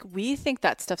 right? We think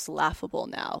that stuff's laughable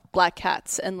now. Black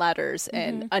cats and ladders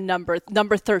and a number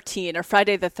 13 or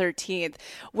Friday the 13th.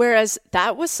 Whereas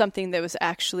that was something that was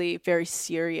actually very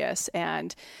serious.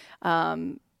 And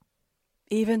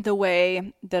even the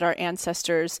way that our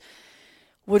ancestors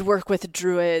would work with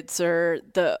druids or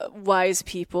the wise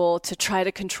people to try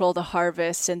to control the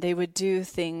harvest. And they would do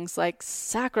things like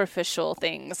sacrificial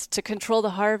things to control the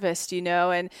harvest,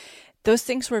 and those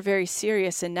things were very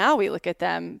serious. And now we look at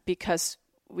them because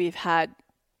we've had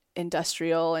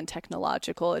industrial and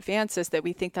technological advances that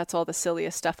we think that's all the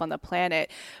silliest stuff on the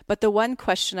planet. But the one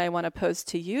question I want to pose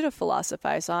to you to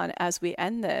philosophize on as we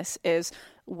end this is,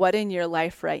 what in your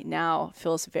life right now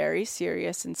feels very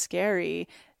serious and scary,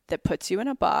 that puts you in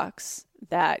a box,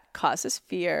 that causes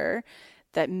fear,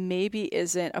 that maybe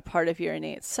isn't a part of your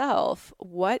innate self?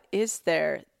 What is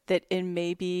there that in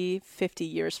maybe 50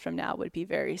 years from now would be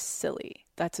very silly?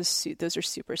 Those are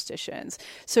superstitions.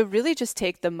 So really just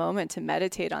take the moment to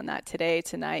meditate on that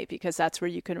tonight, because that's where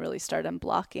you can really start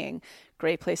unblocking.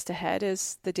 Great place to head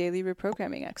is the daily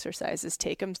reprogramming exercises.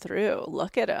 Take them through,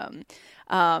 look at them.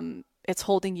 It's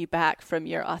holding you back from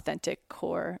your authentic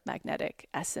core magnetic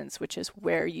essence, which is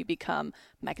where you become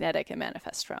magnetic and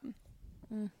manifest from.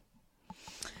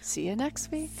 See you next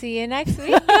week. See you next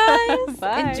week, guys.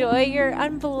 Bye. Enjoy your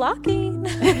unblocking.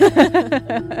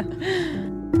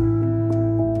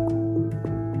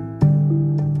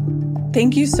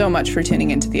 Thank you so much for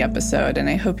tuning into the episode, and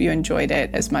I hope you enjoyed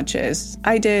it as much as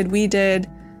I did, we did.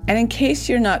 And in case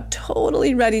you're not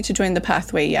totally ready to join the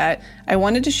pathway yet, I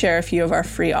wanted to share a few of our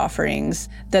free offerings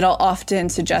that I'll often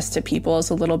suggest to people as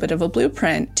a little bit of a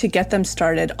blueprint to get them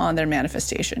started on their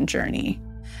manifestation journey.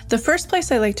 The first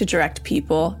place I like to direct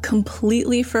people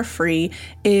completely for free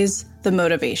is the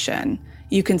motivation.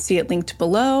 You can see it linked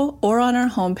below or on our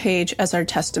homepage as our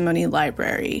testimony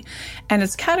library. And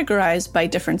it's categorized by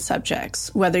different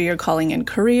subjects, whether you're calling in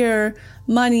career,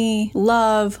 money,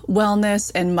 love,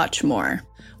 wellness, and much more.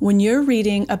 When you're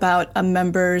reading about a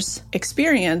member's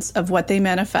experience of what they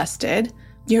manifested,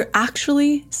 you're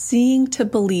actually seeing to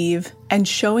believe and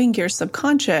showing your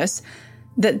subconscious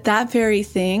that that very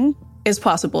thing is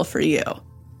possible for you.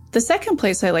 The second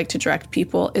place I like to direct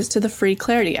people is to the free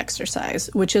clarity exercise,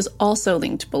 which is also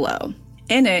linked below.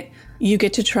 In it, you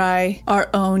get to try our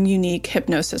own unique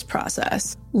hypnosis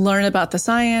process, learn about the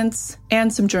science,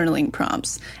 and some journaling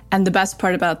prompts. And the best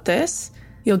part about this,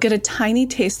 you'll get a tiny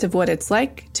taste of what it's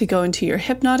like to go into your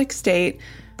hypnotic state,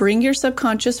 bring your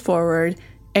subconscious forward,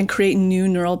 and create new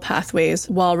neural pathways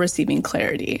while receiving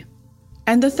clarity.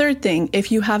 And the third thing,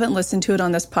 if you haven't listened to it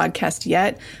on this podcast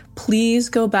yet, please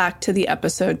go back to the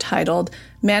episode titled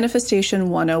Manifestation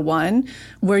 101,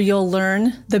 where you'll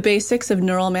learn the basics of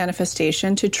neural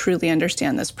manifestation to truly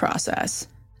understand this process.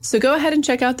 So go ahead and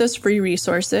check out those free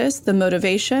resources, the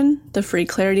motivation, the free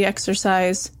clarity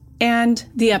exercise, and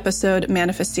the episode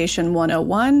Manifestation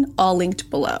 101, all linked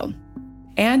below.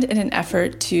 And in an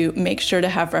effort to make sure to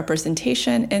have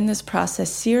representation in this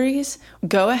process series,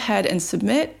 go ahead and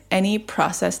submit any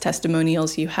process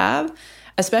testimonials you have,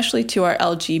 especially to our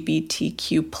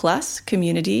LGBTQ+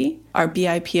 community, our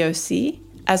BIPOC,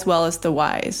 as well as the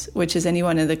Ys, which is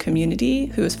anyone in the community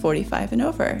who is 45 and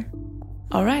over.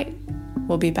 All right,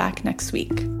 we'll be back next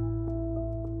week.